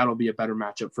I think that'll be a better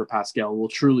matchup for Pascal. We'll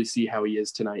truly see how he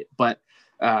is tonight. But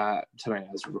tonight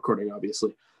as we're recording,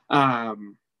 obviously.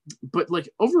 But like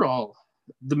overall,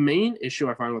 the main issue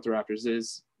I find with the Raptors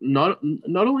is not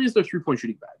only is their 3-point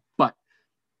shooting bad, but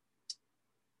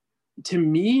to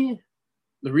me,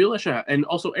 the real issue, and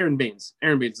also Aaron Baines.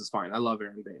 Aaron Baines is fine. I love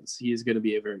Aaron Baines. He is going to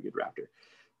be a very good Raptor.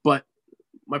 But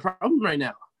my problem right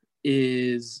now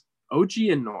is OG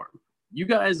and Norm. You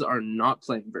guys are not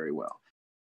playing very well.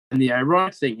 the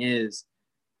ironic thing is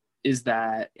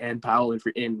that, and Powell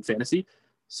in fantasy,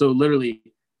 so literally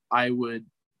I would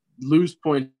lose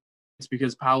points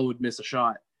because Powell would miss a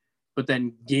shot, but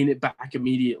then gain it back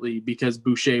immediately because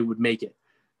Boucher would make it.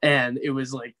 And it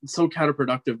was like so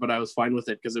counterproductive, but I was fine with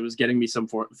it because it was getting me some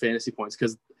fantasy points,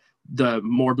 because the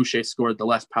more Boucher scored, the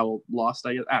less Powell lost.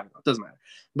 I don't know. It doesn't matter.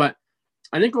 But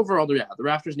I think overall, the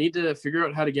Raptors need to figure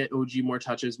out how to get OG more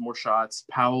touches, more shots.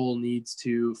 Powell needs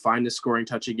to find a scoring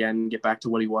touch again, get back to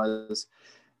what he was.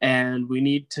 And we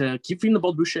need to keep feeding the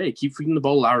ball to Boucher, keep feeding the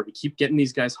ball to Lowry, keep getting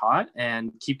these guys hot,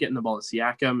 and keep getting the ball to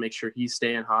Siakam, make sure he's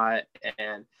staying hot,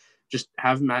 and just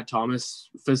have Matt Thomas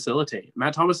facilitate.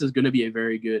 Matt Thomas is going to be a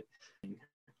very good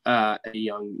a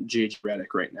young JJ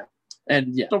Redick right now.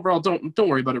 And yeah, overall, don't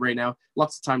worry about it right now.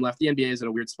 Lots of time left. The NBA is in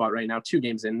a weird spot right now. 2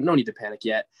 games in. No need to panic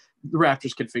yet. The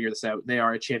Raptors can figure this out. They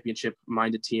are a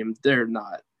championship-minded team. They're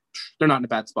not in a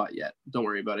bad spot yet. Don't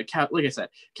worry about it. Like I said,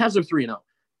 Cavs are 3-0.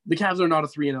 The Cavs are not a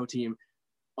 3-0 team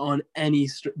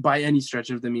by any stretch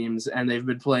of the memes, and they've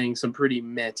been playing some pretty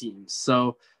meh teams.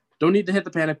 So don't need to hit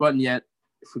the panic button yet.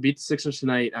 If we beat the Sixers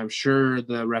tonight, I'm sure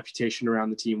the reputation around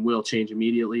the team will change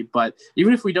immediately. But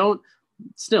even if we don't,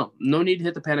 still, no need to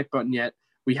hit the panic button yet.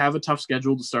 We have a tough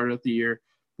schedule to start out the year.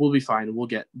 We'll be fine. We'll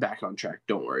get back on track.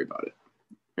 Don't worry about it.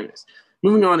 Anyways,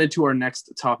 moving on into our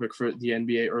next topic for the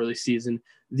NBA early season.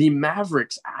 The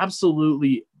Mavericks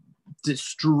absolutely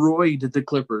destroyed the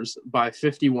Clippers by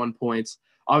 51 points.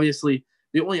 Obviously,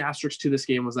 the only asterisk to this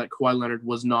game was that Kawhi Leonard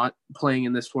was not playing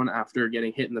in this one after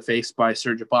getting hit in the face by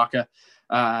Serge Ibaka,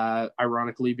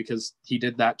 ironically, because he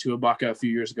did that to Ibaka a few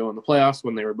years ago in the playoffs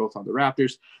when they were both on the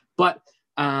Raptors. But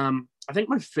I think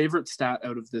my favorite stat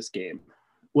out of this game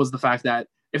was the fact that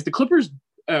if the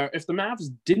Mavs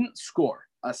didn't score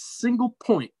a single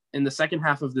point in the second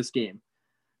half of this game,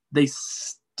 they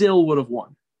still would have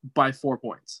won by 4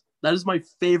 points. That is my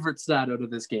favorite stat out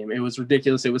of this game. It was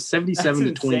ridiculous. It was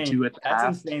 77-22 at the half.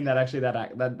 That's insane that actually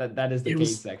that is the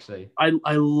case, actually. I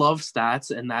love stats,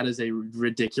 and that is a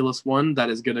ridiculous one that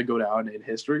is going to go down in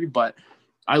history. But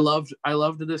I loved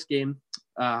this game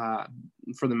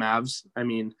for the Mavs. I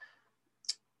mean,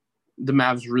 the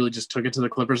Mavs really just took it to the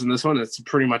Clippers in this one. That's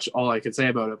pretty much all I could say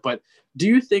about it. But do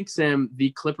you think, Sam,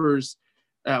 the Clippers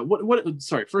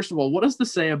first of all, what does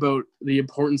this say about the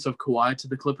importance of Kawhi to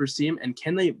the Clippers team, and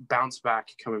can they bounce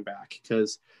back coming back?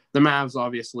 Because the Mavs,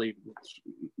 obviously,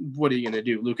 what are you going to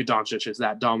do? Luka Doncic is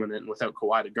that dominant, and without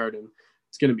Kawhi to guard him,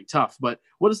 it's going to be tough. But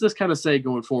what does this kind of say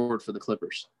going forward for the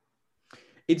Clippers?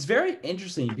 It's very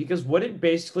interesting because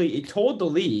it told the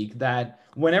league that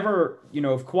whenever,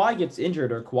 if Kawhi gets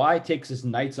injured or Kawhi takes his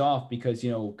nights off because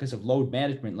of load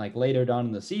management, like later down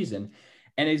in the season.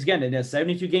 And again, in a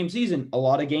 72-game season, a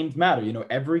lot of games matter.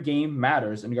 Every game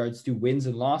matters in regards to wins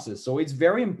and losses. So it's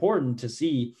very important to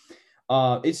see.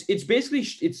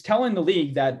 It's telling the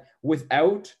league that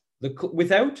without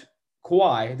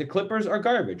Kawhi, the Clippers are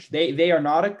garbage. They're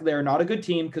not a good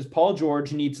team because Paul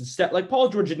George needs to step. Like, Paul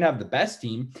George didn't have the best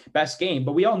game,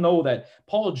 but we all know that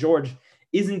Paul George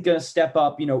isn't going to step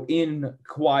up, in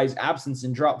Kawhi's absence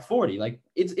and drop 40. Like,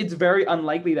 it's very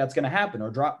unlikely that's going to happen,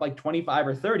 or drop like 25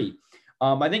 or 30.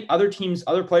 I think other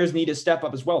players need to step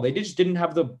up as well. They just didn't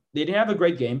have a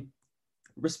great game.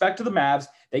 Respect to the Mavs.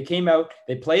 They came out,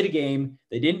 they played a game.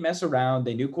 They didn't mess around.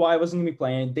 They knew Kawhi wasn't going to be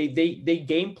playing. They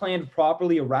game planned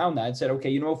properly around that and said,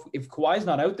 okay, if Kawhi's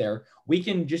not out there, we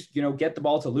can just, get the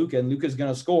ball to Luka, and Luka's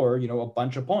going to score, a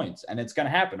bunch of points, and it's going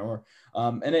to happen.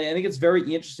 And I think it's very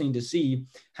interesting to see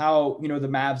how, the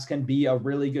Mavs can be a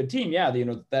really good team. Yeah.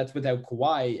 That's without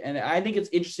Kawhi. And I think it's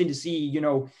interesting to see,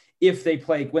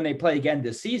 when they play again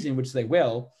this season, which they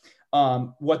will,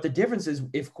 what the difference is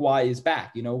if Kawhi is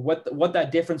back, what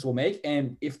that difference will make.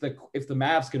 And if the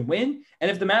Mavs can win,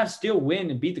 and if the Mavs still win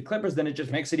and beat the Clippers, then it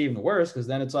just makes it even worse. Cause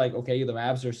then it's like, okay, the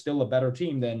Mavs are still a better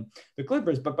team than the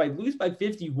Clippers, but lose by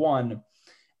 51.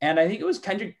 And I think it was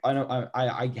Kendrick.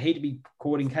 I hate to be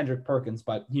quoting Kendrick Perkins,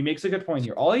 but he makes a good point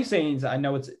here. All he's saying is, I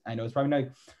know it's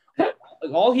probably not,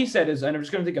 all he said is, and I'm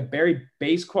just going to take a very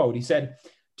base quote. He said,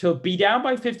 to be down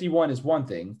by 51 is one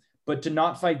thing, but to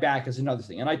not fight back is another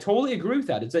thing. And I totally agree with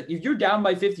that. It's that if you're down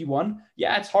by 51,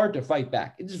 yeah, it's hard to fight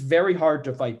back. It's very hard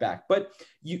to fight back. But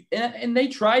and they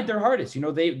tried their hardest.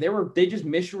 They were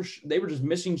just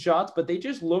missing shots, but they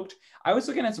just looked. I was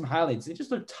looking at some highlights. They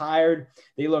just looked tired.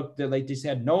 They just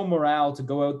had no morale to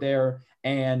go out there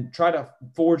and try to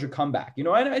forge a comeback. And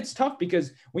it's tough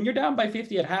because when you're down by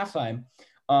 50 at halftime,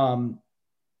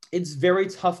 it's very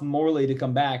tough morally to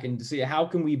come back and to see how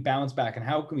can we bounce back and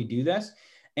how can we do this.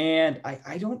 And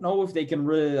I don't know if they can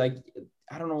really,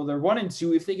 I don't know, they're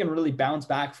 1-2, if they can really bounce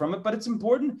back from it, but it's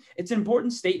important. It's an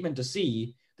important statement to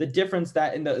see the difference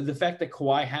that in the effect that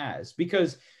Kawhi has.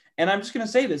 Because, and I'm just going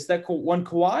to say this, that when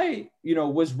Kawhi,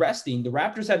 was resting, the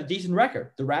Raptors had a decent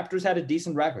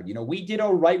record. We did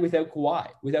all right without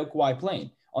Kawhi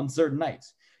playing on certain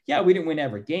nights. Yeah, we didn't win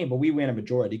every game, but we win a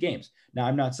majority of games. Now,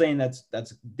 I'm not saying that's a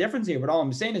difference here, but all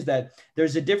I'm saying is that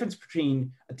there's a difference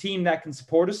between a team that can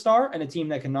support a star and a team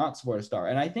that cannot support a star.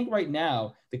 And I think right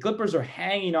now the Clippers are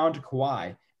hanging on to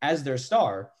Kawhi as their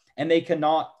star, and they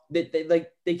cannot.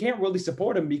 They can't really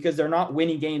support him because they're not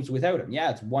winning games without him.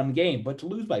 Yeah, it's one game, but to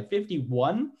lose by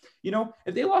 51,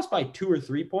 if they lost by 2 or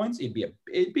 3 points, it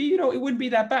wouldn't be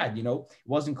that bad. It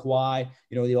wasn't Kawhi.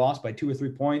 They lost by 2 or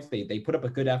 3 points. They put up a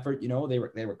good effort.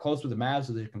 They were close with the Mavs,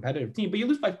 with a competitive team, but you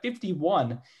lose by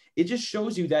 51. It just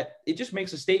shows you that it just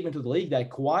makes a statement to the league that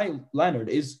Kawhi Leonard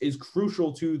is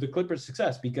crucial to the Clippers'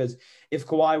 success, because if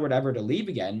Kawhi were ever to leave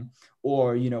again,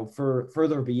 or, for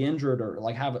further be injured, or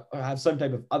like have some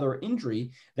type of other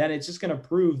injury, then it's just going to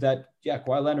prove that,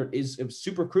 Kawhi Leonard is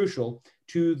super crucial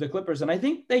to the Clippers. And I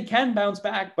think they can bounce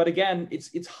back, but again,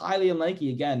 it's highly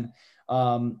unlikely again.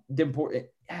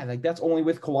 That's only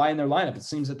with Kawhi in their lineup. It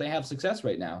seems that they have success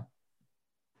right now.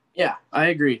 Yeah, I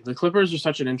agree. The Clippers are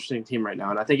such an interesting team right now.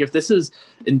 And I think if this is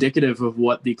indicative of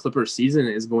what the Clippers season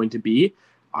is going to be,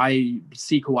 I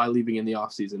see Kawhi leaving in the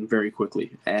offseason very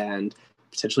quickly and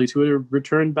potentially to a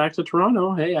return back to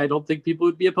Toronto. Hey, I don't think people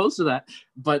would be opposed to that.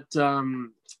 But the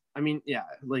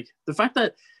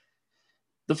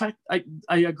fact I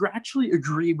actually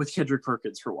agree with Kendrick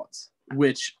Perkins for once,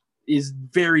 which is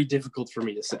very difficult for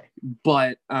me to say.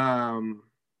 But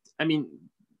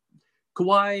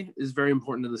Kawhi is very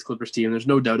important to this Clippers team. There's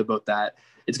no doubt about that.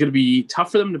 It's going to be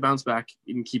tough for them to bounce back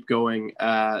and keep going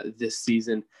this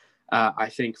season, I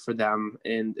think, for them.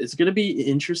 And it's going to be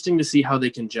interesting to see how they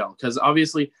can gel. Because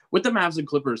obviously, with the Mavs and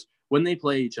Clippers, when they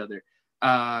play each other,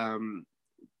 Kawhi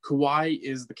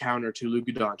is the counter to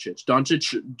Luka Doncic.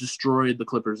 Doncic destroyed the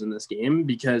Clippers in this game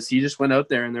because he just went out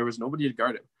there and there was nobody to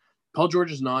guard him. Paul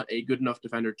George is not a good enough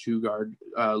defender to guard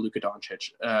Luka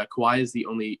Doncic. Kawhi is the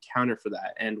only counter for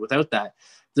that. And without that,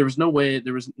 there was no way.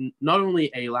 There was not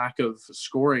only a lack of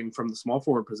scoring from the small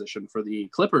forward position for the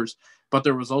Clippers, but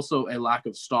there was also a lack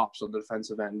of stops on the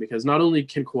defensive end, because not only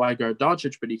can Kawhi guard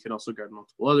Doncic, but he can also guard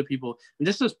multiple other people. And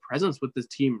just his presence with this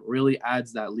team really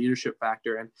adds that leadership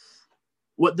factor. And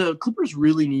what the Clippers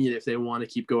really need if they want to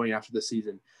keep going after the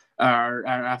season, or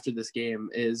after this game,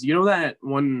 is, that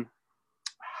one,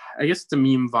 I guess it's a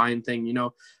meme Vine thing,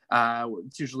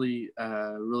 it's usually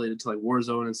related to like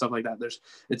Warzone and stuff like that.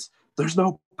 There's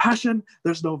no passion,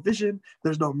 there's no vision,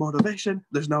 there's no motivation,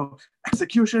 there's no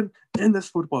execution in this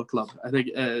football club. I think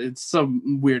it's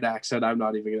some weird accent. I'm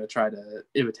not even going to try to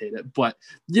imitate it, but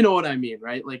you know what I mean,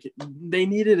 right? Like, they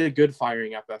needed a good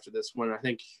firing up after this one. I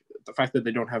think the fact that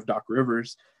they don't have Doc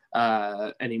Rivers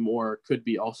anymore could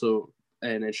be also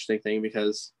an interesting thing,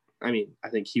 because I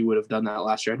think he would have done that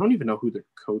last year. I don't even know who their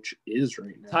coach is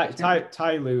right now.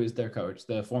 Ty Lue is their coach,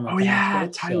 the former. Oh yeah,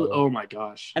 Ty Lue. Oh my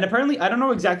gosh. And apparently, I don't know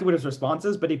exactly what his response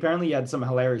is, but he apparently had some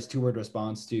hilarious 2-word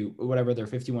response to whatever their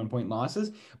 51-point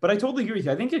losses. But I totally agree with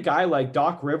you. I think a guy like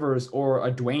Doc Rivers or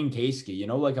a Dwayne Casey,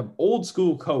 like an old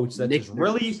school coach that just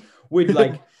really would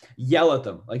like yell at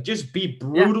them, like just be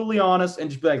brutally honest and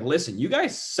just be like, listen, you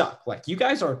guys suck. Like, you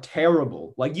guys are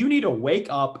terrible. Like, you need to wake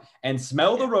up and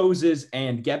smell the roses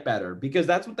and get better, because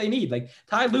that's what they need. Like,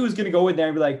 Ty Lue is going to go in there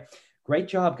and be like, great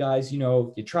job, guys.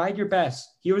 You tried your best.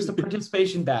 Here was the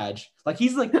participation badge. Like,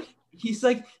 he's a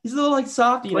little like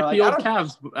softy, like the old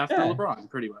Cavs after LeBron,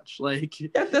 pretty much. Like,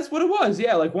 yeah, that's what it was.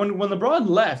 Yeah. Like when LeBron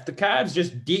left, the Cavs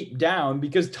just deep down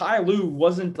because Ty Lue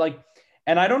wasn't like,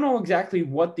 and I don't know exactly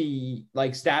what the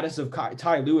like status of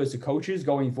Ty Lue as a coach is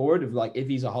going forward, if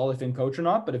he's a Hall of Fame coach or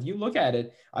not. But if you look at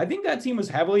it, I think that team was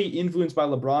heavily influenced by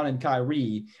LeBron and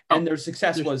Kyrie, and their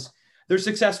success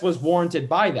was warranted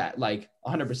by that, like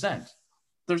 100%.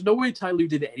 There's no way Ty Lue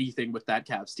did anything with that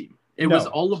Cavs team. It was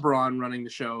all LeBron running the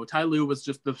show. Ty Lue was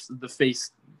just the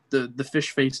face, the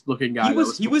fish-faced looking guy.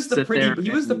 He was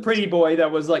the pretty boy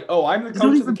that was like, oh, I'm the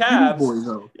coach of the Cavs. Boy,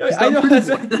 though. I know that's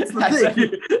the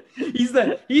thing.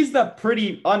 He's the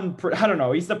pretty I don't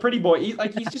know. He's the pretty boy. He's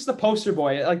just the poster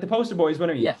boy. Like the poster boy is what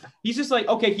I mean. Yeah. He's just like,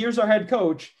 okay, here's our head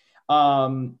coach.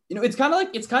 It's kind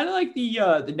of like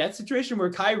the Nets situation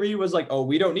where Kyrie was like, oh,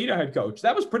 we don't need a head coach.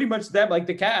 That was pretty much them. Like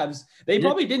the Cavs, they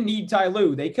probably didn't need Ty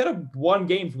Lue. They could have won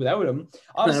games without him.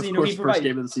 Obviously, of course, first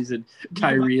game of the season,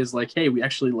 Kyrie is like, hey, we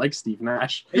actually like Steve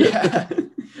Nash. Yeah.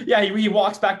 Yeah, he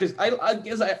walks back to.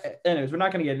 Anyways, we're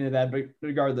not going to get into that, but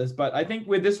regardless. But I think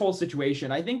with this whole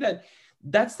situation, I think that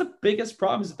that's the biggest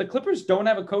problem is that the Clippers don't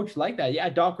have a coach like that. Yeah,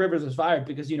 Doc Rivers was fired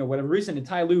because, whatever reason, and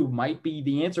Ty Lue might be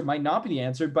the answer, might not be the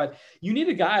answer, but you need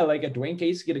a guy like a Dwayne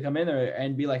Casey to come in there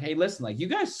and be like, hey, listen, like you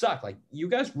guys suck. Like you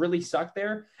guys really suck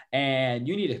there and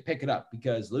you need to pick it up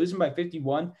because losing by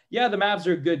 51, yeah, the Mavs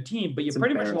are a good team, but you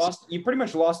pretty much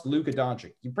lost Luka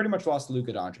Doncic. You pretty much lost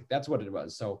Luka Doncic. That's what it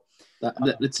was. So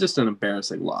it's just an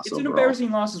embarrassing loss. It's overall. An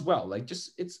embarrassing loss as well. Like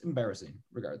it's embarrassing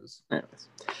regardless. Anyways.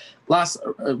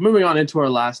 Moving on into our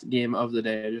last game of the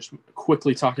day, just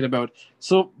quickly talking about,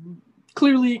 so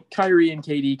clearly Kyrie and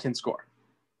KD can score.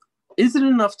 Is it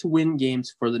enough to win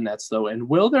games for the Nets though? And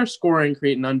will their scoring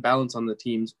create an unbalance on the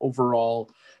team's overall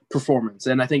performance?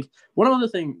 And I think one other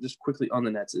thing just quickly on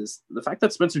the Nets is the fact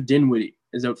that Spencer Dinwiddie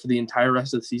is out for the entire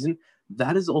rest of the season.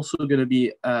 That is also going to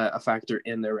be a factor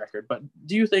in their record. But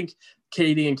do you think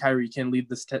KD and Kyrie can lead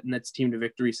this Nets team to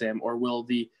victory, Sam? Or will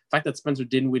the fact that Spencer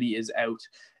Dinwiddie is out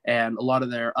and a lot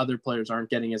of their other players aren't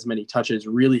getting as many touches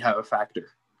really have a factor?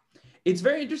 It's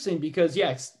very interesting because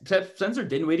Spencer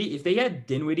Dinwiddie, if they had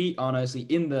Dinwiddie honestly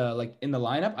in the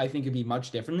lineup, I think it'd be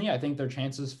much differently. I think their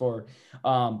chances for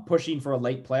pushing for a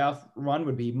late playoff run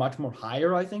would be much more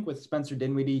higher, I think, with Spencer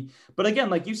Dinwiddie. But again,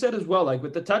 like you said as well, like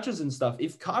with the touches and stuff,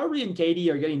 if Kyrie and KD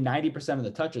are getting 90% of the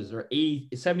touches or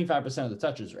 75% of the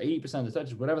touches or 80% of the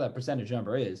touches, whatever that percentage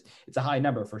number is, it's a high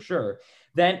number for sure,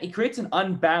 then it creates an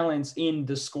unbalance in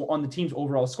the score on the team's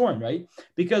overall scoring, right?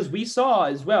 Because we saw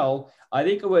as well, I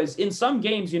think it was in some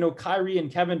games, Kyrie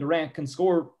and Kevin Durant can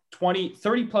score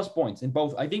 30 plus points in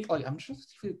both. I think I'm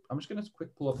just going to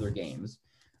quick pull up their games.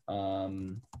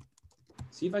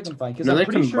 See if I can find, because they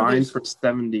combined for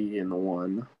 70 in the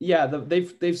one. Yeah.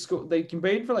 They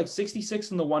combined for like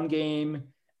 66 in the one game.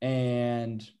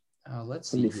 And let's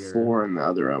see here. 74 in the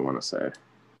other, I want to say.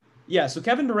 Yeah, so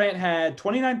Kevin Durant had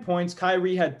 29 points.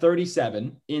 Kyrie had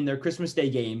 37 in their Christmas Day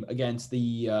game against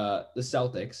the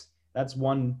Celtics. That's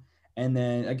one. And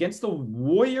then against the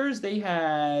Warriors, they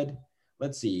had,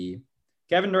 let's see,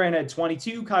 Kevin Durant had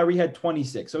 22, Kyrie had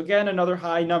 26. So again, another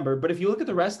high number. But if you look at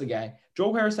the rest of the guy,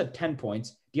 Joe Harris had 10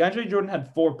 points. DeAndre Jordan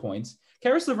had 4 points.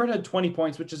 Caris LeVert had 20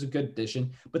 points, which is a good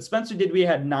addition. But Spencer Dinwiddie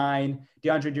had 9,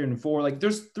 DeAndre Jordan 4. Like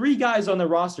there's 3 guys on the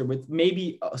roster with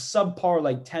maybe a subpar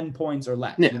like 10 points or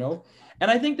less, And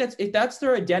I think if that's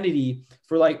their identity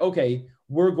for like, okay,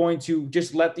 we're going to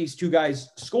just let these 2 guys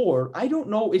score. I don't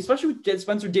know, especially with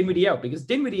Spencer Dinwiddie out, because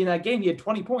Dinwiddie in that game, he had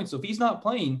 20 points. So if he's not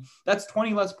playing, that's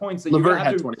 20 less points. That LeVert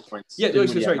had 20 points. Yeah,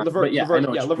 sorry,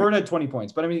 LeVert had 20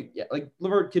 points. But I mean, like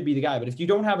LeVert could be the guy. But if you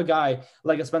don't have a guy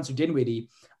like a Spencer Dinwiddie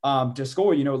to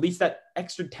score, at least that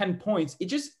extra 10 points, it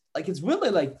just like, it's really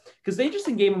like, because the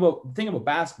interesting thing about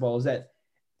basketball is that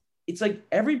it's like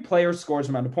every player scores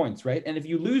amount of points, right? And if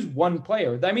you lose one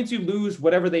player, that means you lose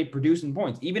whatever they produce in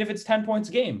points, even if it's 10 points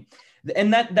a game.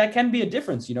 And that can be a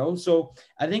difference, So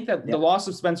I think that the loss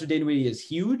of Spencer Dinwiddie is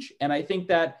huge. And I think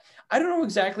that, I don't know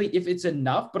exactly if it's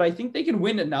enough, but I think they can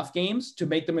win enough games to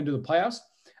make them into the playoffs.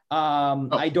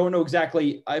 I don't know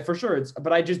exactly for sure,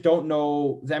 but I just don't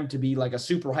know them to be like a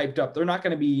super hyped up. They're not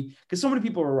going to be, because so many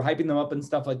people are hyping them up and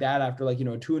stuff like that after like, a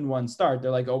 2-1 start.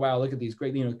 They're like, oh, wow, look at these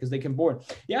great, because they can board.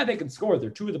 Yeah, they can score. They're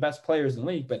 2 of the best players in the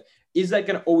league, but is that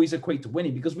going to always equate to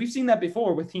winning? Because we've seen that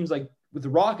before with teams like with the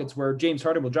Rockets, where James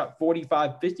Harden will drop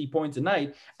 45, 50 points a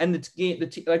night. And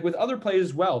like with other players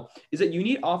as well, is that you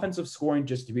need offensive scoring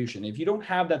distribution. If you don't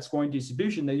have that scoring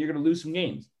distribution, then you're going to lose some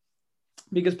games,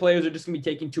 because players are just going to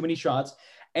be taking too many shots.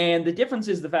 And the difference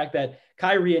is the fact that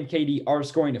Kyrie and KD are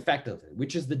scoring effectively,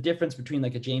 which is the difference between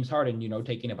like a James Harden,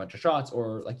 taking a bunch of shots,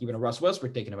 or like even a Russ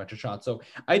Westbrook taking a bunch of shots. So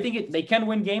I think they can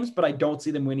win games, but I don't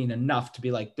see them winning enough to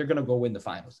be like, they're going to go win the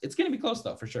finals. It's going to be close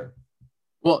though, for sure.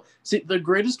 Well, see, the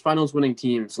greatest finals winning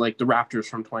teams, like the Raptors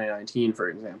from 2019,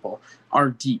 for example, are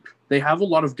deep. They have a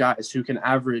lot of guys who can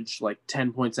average like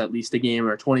 10 points at least a game,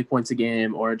 or 20 points a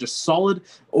game, or just solid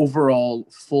overall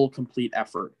full complete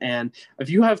effort. And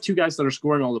if you have 2 guys that are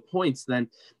scoring all the points, then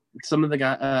some of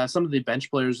the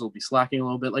bench players will be slacking a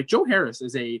little bit. Like Joe Harris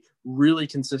is a really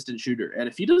consistent shooter, and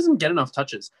if he doesn't get enough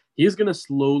touches, he is going to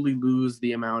slowly lose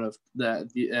the amount of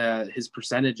his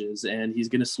percentages, and he's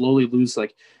going to slowly lose.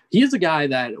 Like, he is a guy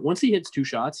that once he hits 2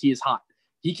 shots, he is hot.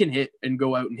 He can hit and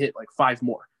go out and hit like 5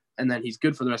 more, and then he's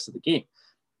good for the rest of the game.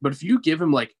 But if you give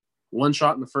him like 1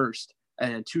 shot in the first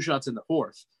and 2 shots in the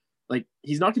fourth, like,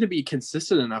 he's not going to be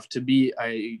consistent enough to be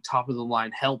a top of the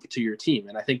line help to your team.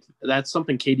 And I think that's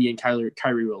something KD and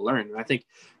Kyrie will learn. And I think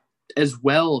as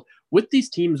well with these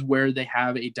teams where they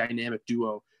have a dynamic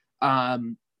duo,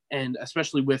 and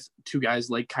especially with 2 guys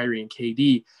like Kyrie and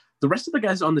KD, the rest of the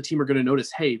guys on the team are going to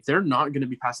notice, hey, they're not going to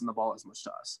be passing the ball as much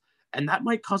to us. And that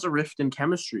might cause a rift in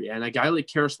chemistry. And a guy like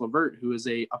Karis LeVert, who is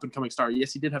a up-and-coming star,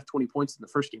 yes, he did have 20 points in the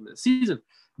first game of the season,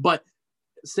 but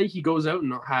say he goes out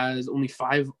and has only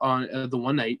 5 on the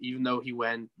one night, even though he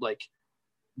went like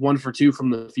 1 for 2 from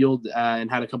the field and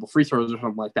had a couple free throws or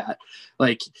something like that.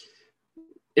 Like,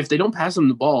 if they don't pass him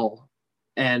the ball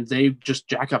and they just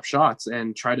jack up shots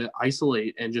and try to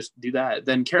isolate and just do that,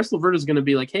 then Karis LeVert is going to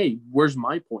be like, hey, where's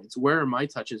my points? Where are my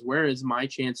touches? Where is my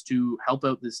chance to help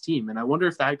out this team? And I wonder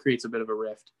if that creates a bit of a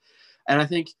rift. And I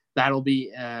think that'll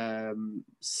be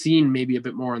seen maybe a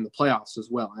bit more in the playoffs as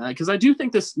well. Because I do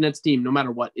think this Nets team, no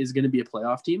matter what, is going to be a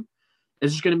playoff team.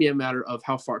 It's just going to be a matter of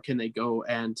how far can they go.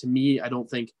 And to me, I don't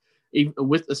think,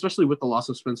 especially with the loss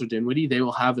of Spencer Dinwiddie, they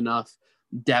will have enough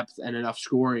depth and enough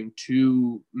scoring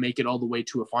to make it all the way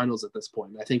to a finals at this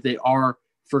point. I think they are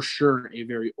for sure a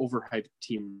very overhyped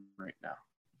team right now.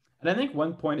 And I think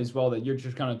one point as well that you're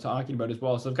just kind of talking about as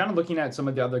well. So kind of looking at some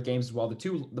of the other games as well, the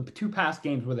two past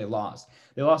games where they lost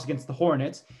against the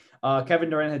Hornets. Kevin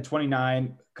Durant had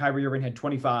 29, Kyrie Irving had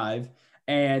 25.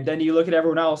 And then you look at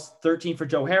everyone else, 13 for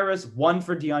Joe Harris, 1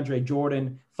 for DeAndre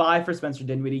Jordan, 5 for Spencer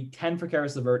Dinwiddie, 10 for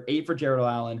Karis LeVert, 8 for Jarrett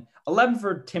Allen, 11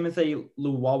 for Timothy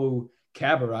Luwawu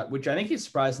Cabarrot, which I think is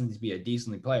surprising to be a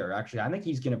decently player. Actually, I think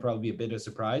he's going to probably be a bit of a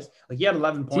surprise. Like, he had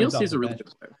 11 points. TLC is a really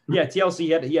good player. Yeah,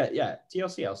 TLC had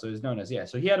TLC also is known as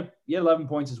So he had 11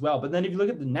 points as well. But then if you look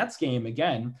at the Nets game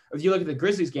again, or if you look at the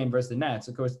Grizzlies game versus the Nets,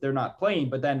 of course they're not playing.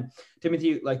 But then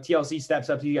Timothy, like TLC, steps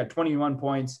up. He got 21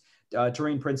 points.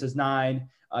 Taurean Prince has 9.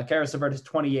 Karis LeVert has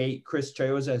 28. Chris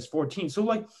Chioza has 14. So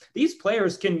like these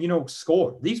players can,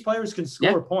 score. These players can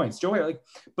score points.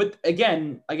 But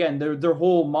again, their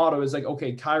whole motto is like,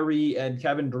 okay, Kyrie and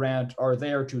Kevin Durant are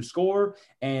there to score.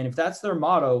 And if that's their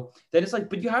motto, then it's like,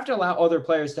 but you have to allow other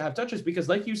players to have touches because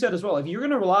like you said as well, if you're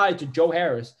going to rely to Joe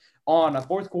Harris on a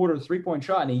fourth quarter 3-point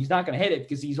shot and he's not going to hit it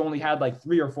because he's only had like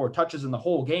 3 or 4 touches in the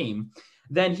whole game,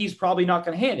 then he's probably not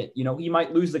going to hit it. He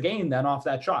might lose the game then off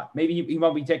that shot. Maybe he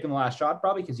won't be taking the last shot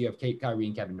probably because you have Kyrie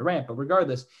and Kevin Durant. But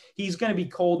regardless, he's going to be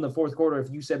cold in the fourth quarter. If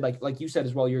you said like you said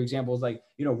as well, your example is like,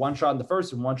 1 shot in the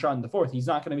first and 1 shot in the fourth. He's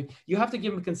not going to be – you have to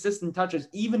give him consistent touches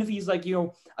even if he's like,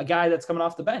 a guy that's coming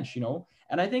off the bench,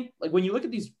 And I think like when you look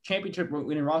at these championship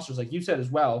winning rosters, like you said as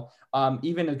well,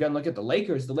 even again, look at the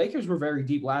Lakers were very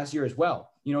deep last year as well.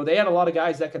 They had a lot of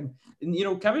guys that can,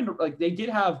 Kevin, like they did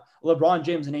have LeBron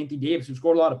James and Anthony Davis who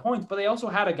scored a lot of points, but they also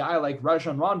had a guy like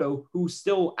Rajon Rondo who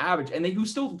still averaged and who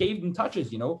still gave them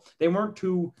touches. They weren't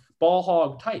too ball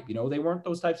hog type, they weren't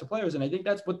those types of players. And I think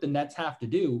that's what the Nets have to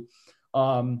do.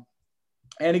 And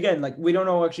again, like we don't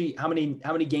know actually how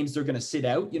many games they're going to sit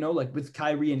out, like with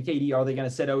Kyrie and KD, are they going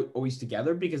to sit out always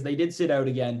together? Because they did sit out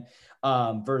again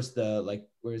versus the, like,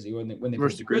 where is he when they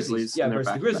versus the Grizzlies? Yeah,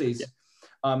 versus the Grizzlies.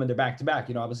 And they're back to back,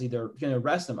 obviously they're going to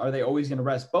rest them. Are they always going to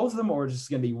rest both of them or just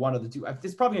going to be one of the two?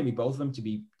 It's probably going to be both of them to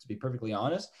be perfectly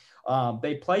honest.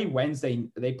 They play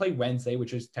Wednesday,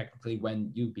 which is technically when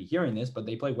you'd be hearing this, but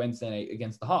they play Wednesday night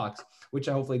against the Hawks, which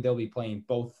hopefully they'll be playing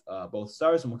both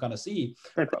stars and we'll kind of see.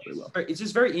 They probably will. It's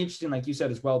just very interesting, like you said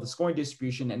as well, the scoring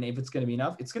distribution and if it's going to be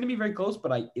enough. It's going to be very close,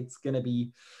 but it's going to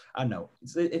be, I don't know.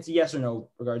 It's a yes or no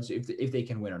regards to if they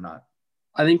can win or not.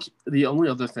 I think the only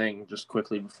other thing, just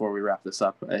quickly before we wrap this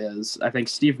up, is I think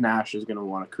Steve Nash is going to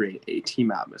want to create a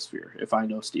team atmosphere, if I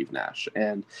know Steve Nash.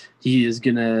 And he is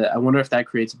going to – I wonder if that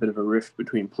creates a bit of a rift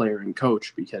between player and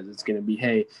coach because it's going to be,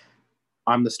 hey,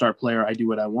 I'm the star player, I do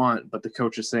what I want, but the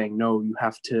coach is saying, no, you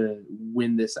have to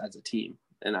win this as a team.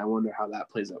 And I wonder how that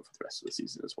plays out for the rest of the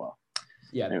season as well.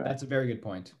 Yeah, anyway. That's a very good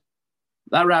point.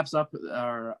 That wraps up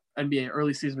our NBA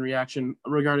early season reaction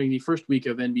regarding the first week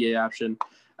of NBA action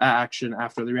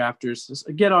after the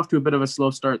Raptors get off to a bit of a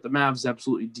slow start. The Mavs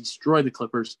absolutely destroy the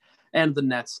Clippers, and the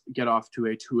Nets get off to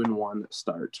a 2-1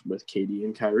 start with KD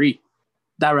and Kyrie.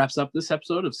 That wraps up this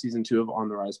episode of Season 2 of On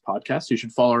the Rise Podcast. You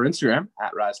should follow our Instagram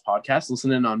 @Rise Podcast,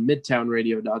 listen in on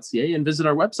midtownradio.ca, and visit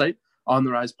our website,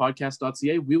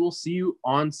 ontherisepodcast.ca. We will see you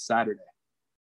on Saturday.